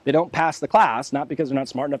class, they don't pass the class, not because they're not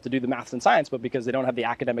smart enough to do the math and science, but because they don't have the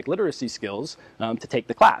academic literacy skills to take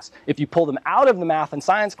the class. If you pull them out of the math and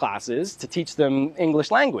science classes to teach them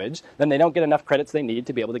English language, then they don't get enough credits they need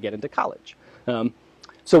to be able to get into college.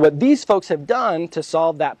 So what these folks have done to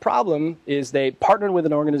solve that problem is they partnered with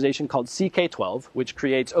an organization called CK12, which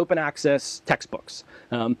creates open access textbooks.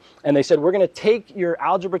 And they said, we're going to take your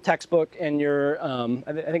algebra textbook and your,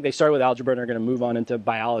 I think they started with algebra and are going to move on into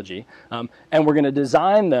biology. And we're going to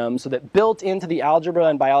design them so that built into the algebra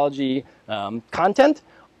and biology content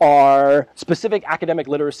are specific academic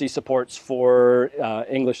literacy supports for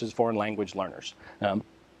English as foreign language learners.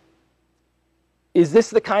 Is this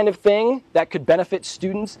the kind of thing that could benefit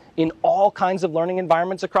students in all kinds of learning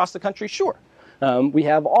environments across the country? Sure. We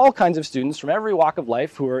have all kinds of students from every walk of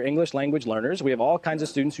life who are English language learners. We have all kinds of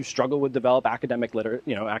students who struggle with develop academic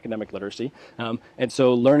literacy. And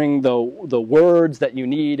so learning the words that you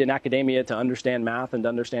need in academia to understand math and to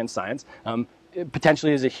understand science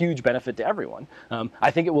potentially is a huge benefit to everyone.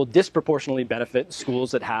 I think it will disproportionately benefit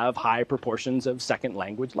schools that have high proportions of second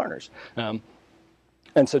language learners.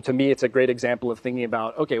 And so to me, it's a great example of thinking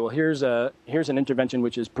about, okay, well, here's an intervention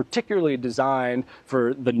which is particularly designed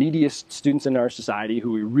for the neediest students in our society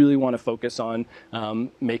who we really want to focus on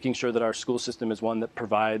making sure that our school system is one that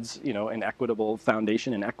provides, you know, an equitable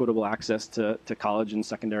foundation and equitable access to college and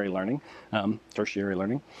secondary learning, tertiary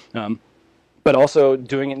learning. But also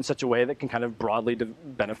doing it in such a way that can kind of broadly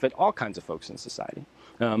benefit all kinds of folks in society.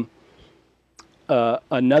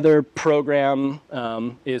 Another program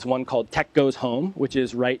is one called Tech Goes Home, which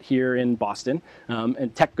is right here in Boston.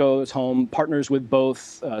 And Tech Goes Home partners with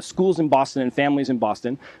both schools in Boston and families in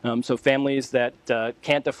Boston. So families that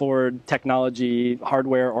can't afford technology,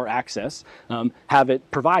 hardware, or access have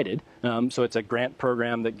it provided. So it's a grant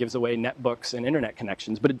program that gives away netbooks and internet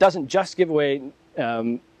connections. But it doesn't just give away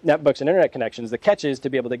netbooks and internet connections. The catch is to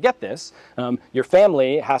be able to get this, your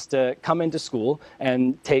family has to come into school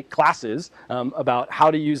and take classes about how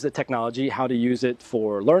to use the technology, how to use it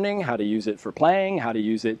for learning, how to use it for playing, how to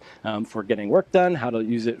use it for getting work done, how to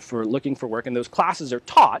use it for looking for work. And those classes are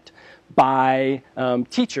taught by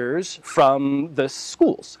teachers from the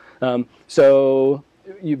schools. So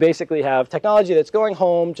you basically have technology that's going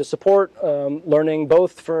home to support learning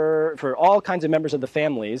both for all kinds of members of the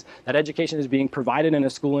families. That education is being provided in a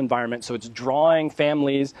school environment, so it's drawing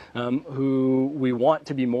families who we want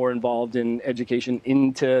to be more involved in education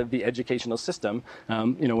into the educational system.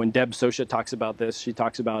 You know, when Deb Sosha talks about this, she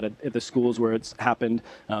talks about it at the schools where it's happened.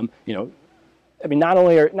 You know, I mean, not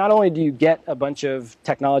only do you get a bunch of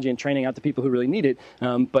technology and training out to people who really need it,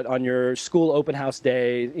 but on your school open house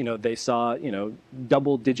day, you know, they saw, you know,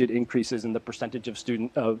 double-digit increases in the percentage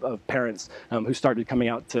of parents who started coming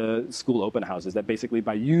out to school open houses. That basically,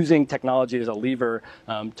 by using technology as a lever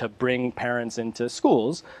to bring parents into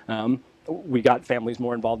schools, we got families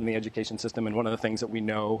more involved in the education system. And one of the things that we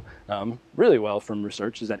know really well from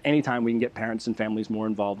research is that anytime we can get parents and families more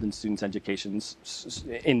involved in students' educations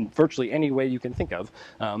in virtually any way you can think of,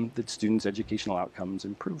 that students' educational outcomes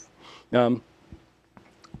improve.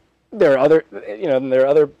 There are other, you know, there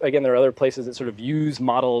are other places that sort of use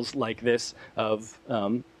models like this of,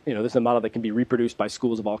 you know, this is a model that can be reproduced by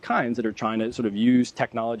schools of all kinds that are trying to sort of use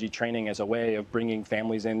technology training as a way of bringing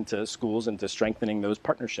families into schools and to strengthening those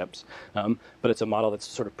partnerships. But it's a model that's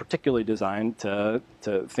sort of particularly designed to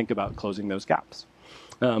think about closing those gaps.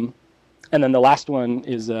 And then the last one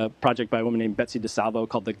is a project by a woman named Betsy DeSalvo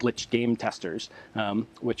called the Glitch Game Testers,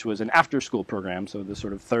 which was an after-school program, so the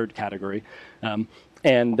sort of third category.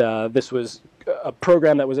 And this was a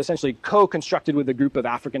program that was essentially co-constructed with a group of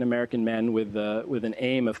African-American men with an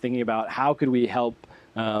aim of thinking about how could we help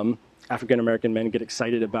African-American men get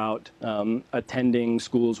excited about attending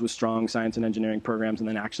schools with strong science and engineering programs and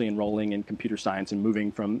then actually enrolling in computer science and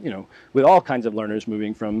moving from, you know, with all kinds of learners,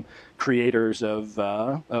 moving from creators of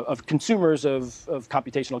consumers of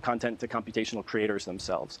computational content to computational creators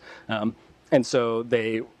themselves. And so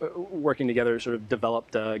they, working together, sort of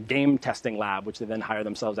developed a game testing lab, which they then hire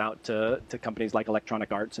themselves out to companies like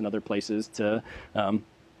Electronic Arts and other places to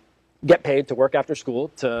get paid to work after school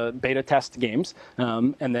to beta test games.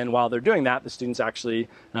 And then while they're doing that, the students actually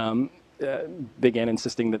began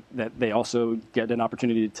insisting that they also get an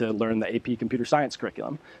opportunity to learn the AP computer science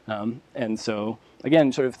curriculum. And so,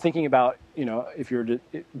 again, sort of thinking about, if you're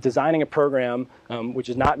designing a program which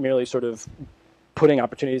is not merely sort of putting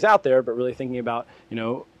opportunities out there, but really thinking about,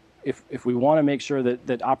 if we want to make sure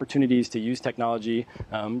that opportunities to use technology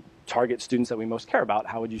target students that we most care about,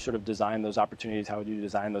 how would you sort of design those opportunities? How would you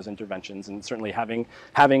design those interventions? And certainly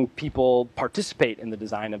having people participate in the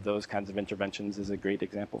design of those kinds of interventions is a great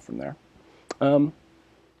example from there.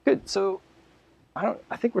 Good. So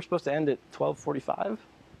I think we're supposed to end at 12:45.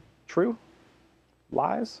 True?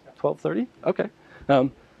 Lies? 12:30? Okay.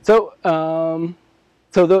 So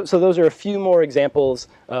those are a few more examples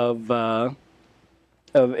of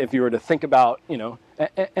if you were to think about,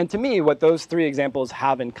 and to me, what those three examples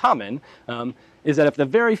have in common is that if the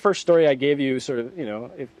very first story I gave you sort of,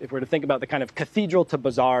 if we're to think about the kind of cathedral to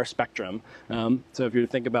bazaar spectrum, so if you were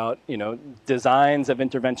to think about, designs of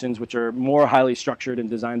interventions which are more highly structured and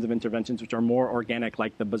designs of interventions which are more organic,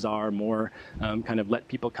 like the bazaar, more kind of let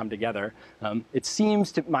people come together, it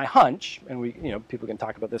seems to my hunch, and people can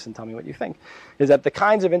talk about this and tell me what you think, is that the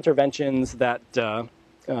kinds of interventions that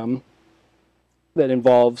that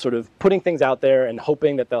involve sort of putting things out there and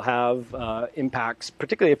hoping that they'll have impacts,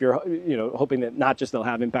 particularly if you're hoping that not just they'll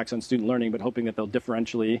have impacts on student learning, but hoping that they'll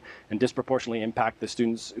differentially and disproportionately impact the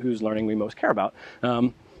students whose learning we most care about,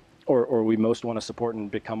 or we most want to support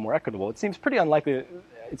and become more equitable. It seems pretty unlikely.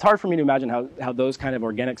 It's hard for me to imagine how those kind of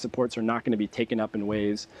organic supports are not going to be taken up in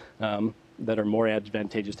ways that are more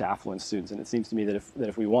advantageous to affluent students. And it seems to me that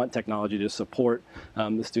if we want technology to support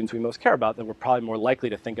the students we most care about, then we're probably more likely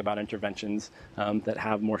to think about interventions that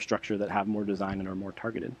have more structure, that have more design, and are more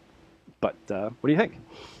targeted. But what do you think?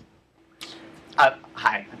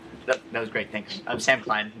 Hi, that was great, thanks. I'm Sam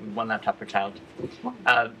Klein, One Laptop Per Child.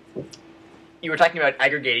 You were talking about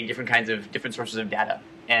aggregating different sources of data,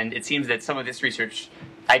 and it seems that some of this research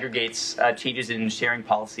aggregates changes in sharing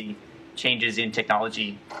policy, changes in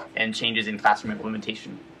technology, and changes in classroom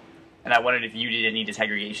implementation. And I wondered if you did any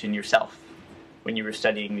disaggregation yourself when you were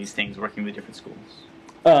studying these things, working with different schools.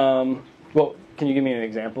 Well, can you give me an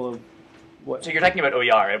example of what? So you're talking about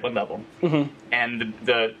OER at one level, Mm-hmm. and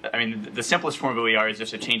the simplest form of OER is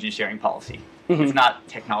just a change in sharing policy. Mm-hmm. It's not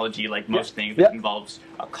technology like most things that Yep. involves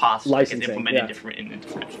a cost Licensing, that's implemented yeah. in a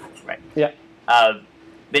different right? Yeah.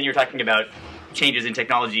 Then you're talking about changes in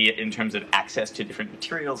technology in terms of access to different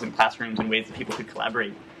materials in classrooms and ways that people could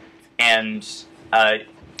collaborate. And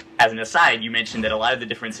as an aside, you mentioned that a lot of the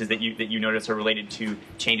differences that you notice are related to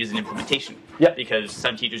changes in implementation. Yep. Because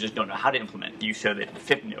some teachers just don't know how to implement. You show that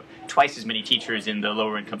twice as many teachers in the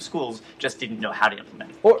lower income schools just didn't know how to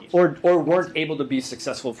implement. Or weren't able to be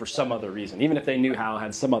successful for some other reason, even if they knew how,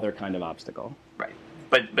 had some other kind of obstacle. Right.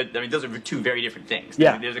 But I mean, those are two very different things.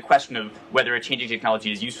 Yeah. There's a question of whether a changing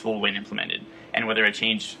technology is useful when implemented, and whether a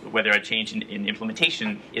change in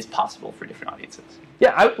implementation is possible for different audiences.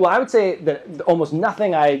 Yeah, I would say that almost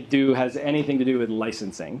nothing I do has anything to do with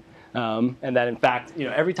licensing, and that in fact,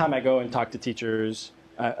 every time I go and talk to teachers,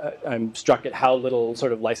 I'm struck at how little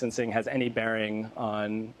sort of licensing has any bearing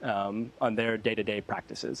on their day-to-day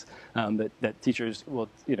practices. That teachers will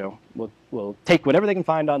take whatever they can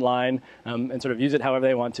find online and sort of use it however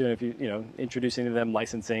they want to. And if introducing to them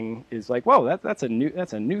licensing is like, whoa, that's a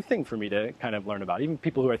new thing for me to kind of learn about. Even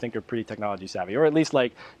people who I think are pretty technology savvy, or at least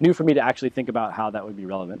like new for me to actually think about how that would be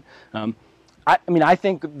relevant. I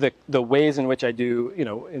think the ways in which I do,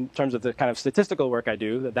 in terms of the kind of statistical work I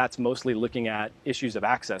do, that's mostly looking at issues of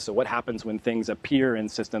access. So what happens when things appear in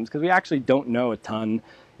systems? Because we actually don't know a ton.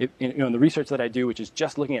 In the research that I do, which is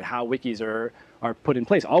just looking at how wikis are put in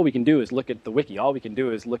place, all we can do is look at the wiki. All we can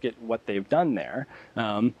do is look at what they've done there.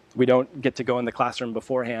 We don't get to go in the classroom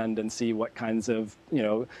beforehand and see what kinds of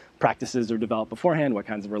practices are developed beforehand, what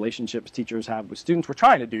kinds of relationships teachers have with students. We're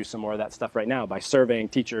trying to do some more of that stuff right now by surveying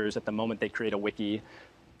teachers at the moment they create a wiki,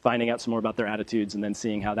 finding out some more about their attitudes, and then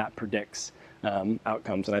seeing how that predicts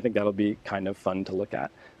outcomes. And I think that'll be kind of fun to look at.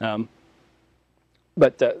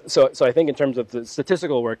 But so I think in terms of the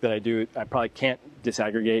statistical work that I do, I probably can't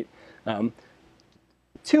disaggregate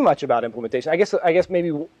too much about implementation. I guess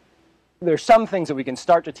maybe there's some things that we can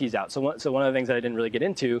start to tease out. So one of the things that I didn't really get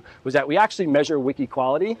into was that we actually measure wiki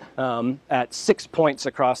quality at 6 points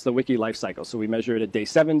across the wiki life cycle. So we measure it at day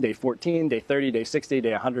 7, day 14, day 30, day 60,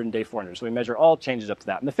 day 100, and day 400. So we measure all changes up to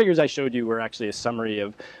that. And the figures I showed you were actually a summary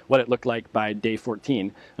of what it looked like by day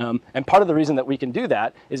 14. And part of the reason that we can do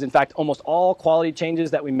that is, in fact, almost all quality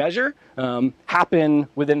changes that we measure happen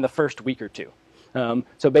within the first week or two.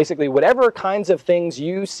 So basically, whatever kinds of things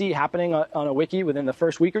you see happening on a wiki within the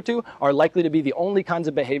first week or two are likely to be the only kinds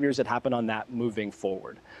of behaviors that happen on that moving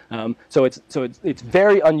forward. So it's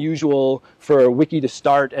very unusual for a wiki to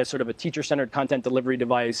start as sort of a teacher-centered content delivery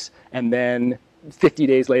device, and then 50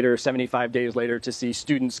 days later, 75 days later, to see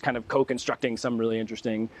students kind of co-constructing some really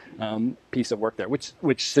interesting piece of work there,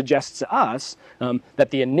 which suggests to us that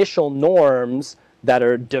the initial norms that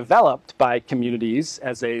are developed by communities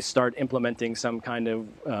as they start implementing some kind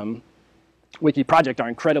of wiki project are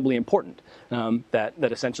incredibly important. That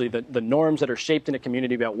essentially the norms that are shaped in a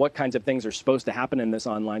community about what kinds of things are supposed to happen in this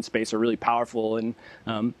online space are really powerful in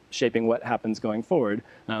shaping what happens going forward.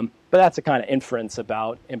 But that's a kind of inference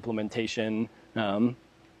about implementation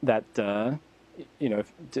that you know,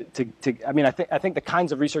 I mean, I think the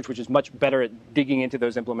kinds of research which is much better at digging into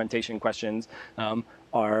those implementation questions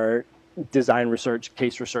are design research,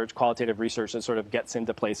 case research, qualitative research that sort of gets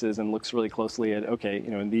into places and looks really closely at, okay,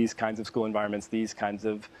 you know, in these kinds of school environments, these kinds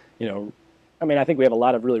of, you know, I mean, I think we have a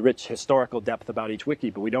lot of really rich historical depth about each wiki,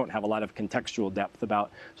 but we don't have a lot of contextual depth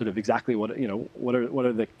about sort of exactly what, you know, what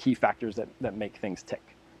are the key factors that make things tick.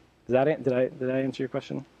 Did I answer your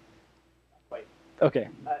question? Right. Okay.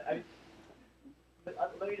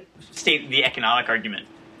 Let me just state the economic argument,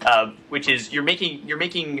 which is you're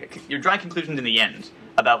drawing conclusions in the end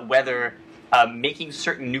about whether making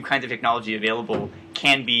certain new kinds of technology available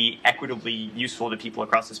can be equitably useful to people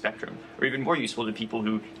across the spectrum, or even more useful to people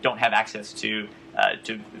who don't have access to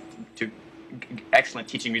excellent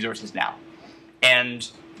teaching resources now. And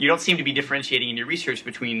you don't seem to be differentiating in your research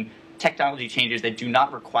between technology changes that do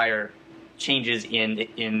not require changes in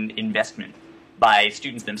investment by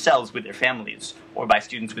students themselves with their families, or by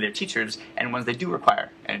students with their teachers, and ones that do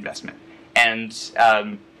require an investment. And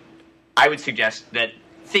I would suggest that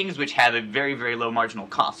things which have a very, very low marginal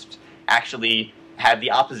cost actually have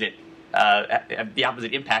the opposite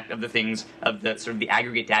impact of the things, of the sort of the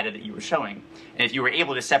aggregate data that you were showing. And if you were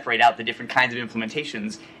able to separate out the different kinds of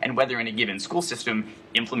implementations, and whether in a given school system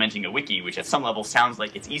implementing a wiki, which at some level sounds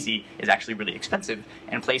like it's easy, is actually really expensive,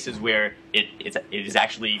 and places where it is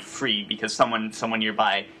actually free because someone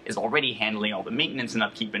nearby is already handling all the maintenance and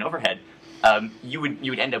upkeep and overhead, you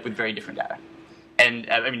would end up with very different data. And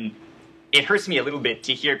I mean, it hurts me a little bit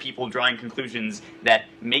to hear people drawing conclusions that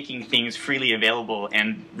making things freely available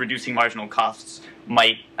and reducing marginal costs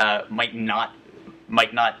might not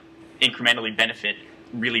incrementally benefit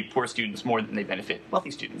really poor students more than they benefit wealthy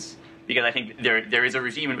students. Because I think there is a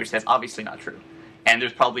regime in which that's obviously not true. And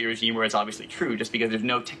there's probably a regime where it's obviously true, just because there's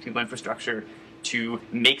no technical infrastructure to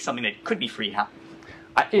make something that could be free happen.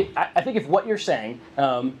 I think if what you're saying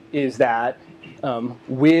is that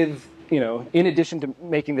with, you know, in addition to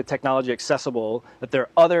making the technology accessible, that there are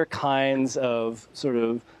other kinds of sort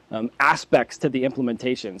of aspects to the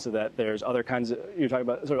implementation, so that there's other kinds of, you're talking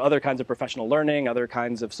about sort of other kinds of professional learning, other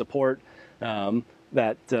kinds of support,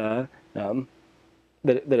 that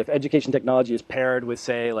if education technology is paired with,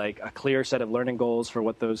 say, like a clear set of learning goals for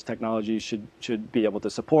what those technologies should be able to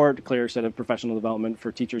support, a clear set of professional development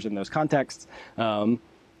for teachers in those contexts,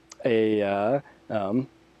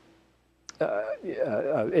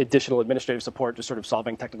 additional administrative support to sort of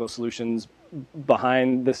solving technical solutions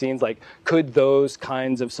behind the scenes, like could those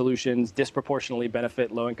kinds of solutions disproportionately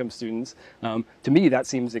benefit low-income students? To me, that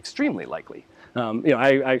seems extremely likely. You know,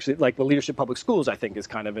 I actually like the Leadership Public Schools, I think, is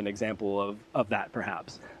kind of an example of that,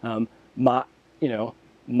 perhaps.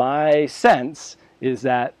 My sense is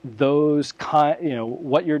that those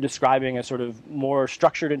what you're describing as sort of more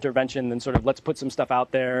structured intervention than sort of let's put some stuff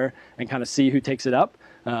out there and kind of see who takes it up.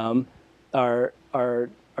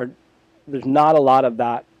 There's not a lot of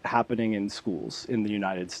that happening in schools in the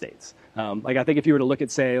United States. Like I think if you were to look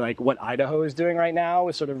at, say, like what Idaho is doing right now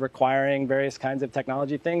is sort of requiring various kinds of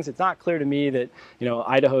technology things, it's not clear to me that, you know,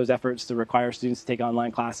 Idaho's efforts to require students to take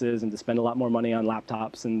online classes and to spend a lot more money on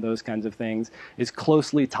laptops and those kinds of things is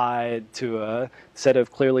closely tied to a set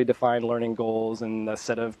of clearly defined learning goals and a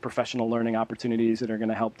set of professional learning opportunities that are going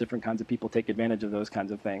to help different kinds of people take advantage of those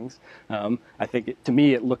kinds of things. I think to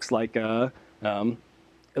me it looks like an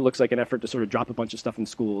effort to sort of drop a bunch of stuff in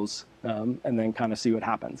schools and then kind of see what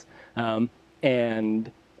happens. My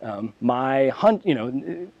hunch,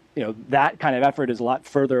 that kind of effort is a lot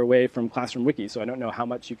further away from Classroom Wiki, so I don't know how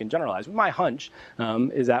much you can generalize. But my hunch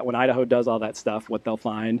is that when Idaho does all that stuff, what they'll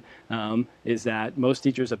find is that most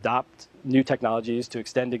teachers adopt new technologies to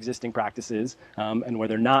extend existing practices, and where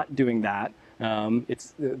they're not doing that,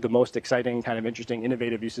 it's the most exciting, kind of interesting,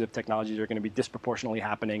 innovative uses of technologies are going to be disproportionately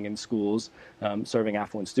happening in schools serving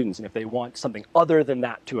affluent students. And if they want something other than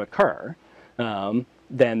that to occur,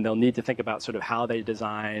 then they'll need to think about sort of how they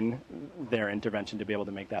design their intervention to be able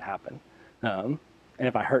to make that happen. And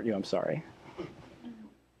if I hurt you, I'm sorry.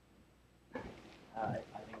 I think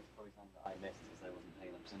it's probably something that I missed because I wasn't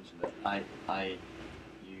paying enough attention. But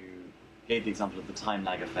you gave the example of the time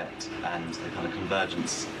lag effect and the kind of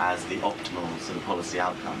convergence as the optimal sort of policy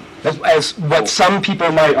outcome. As what some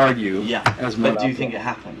people might argue. Yeah. As but do you think it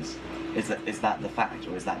happens? Is that the fact,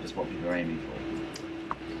 or is that just what people are aiming for?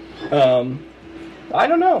 I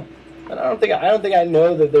don't know. I don't think I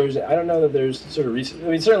know that there's. I don't know that there's sort of research. I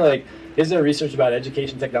mean, certainly, like, is there research about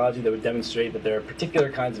education technology that would demonstrate that there are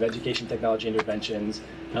particular kinds of education technology interventions,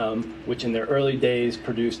 which in their early days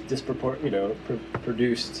produced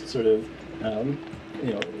produced sort of,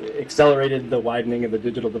 accelerated the widening of the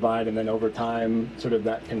digital divide, and then over time, sort of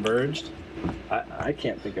that converged. I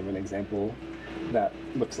can't think of an example that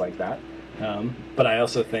looks like that. But I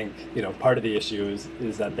also think, part of the issue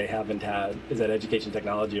is that that education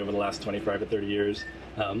technology over the last 25 to 30 years,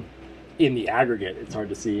 in the aggregate, it's hard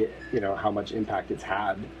to see, how much impact it's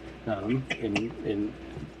had in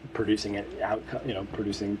producing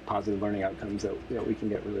producing positive learning outcomes that we can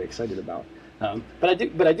get really excited about. But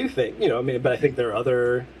I do think, but I think there are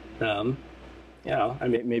other,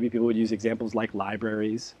 maybe people would use examples like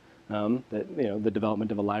libraries. That the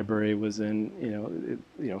development of a library was in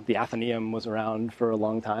the Athenaeum was around for a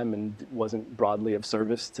long time and wasn't broadly of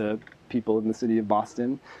service to people in the city of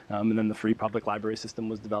Boston, and then the free public library system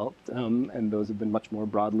was developed, and those have been much more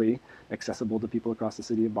broadly accessible to people across the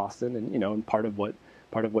city of Boston. And part of what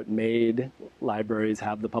made libraries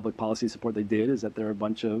have the public policy support they did is that there are a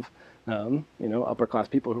bunch of upper class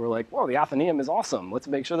people who were like, well, the Athenaeum is awesome, let's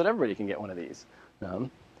make sure that everybody can get one of these.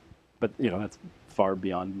 But that's far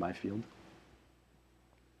beyond my field.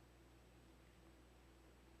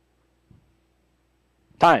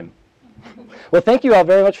 Time. Well, thank you all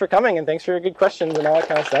very much for coming, and thanks for your good questions and all that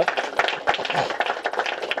kind of stuff.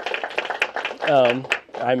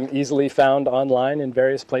 I'm easily found online in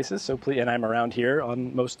various places, so please, and I'm around here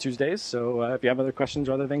on most Tuesdays. So if you have other questions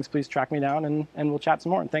or other things, please track me down, and we'll chat some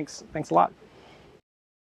more. And thanks a lot.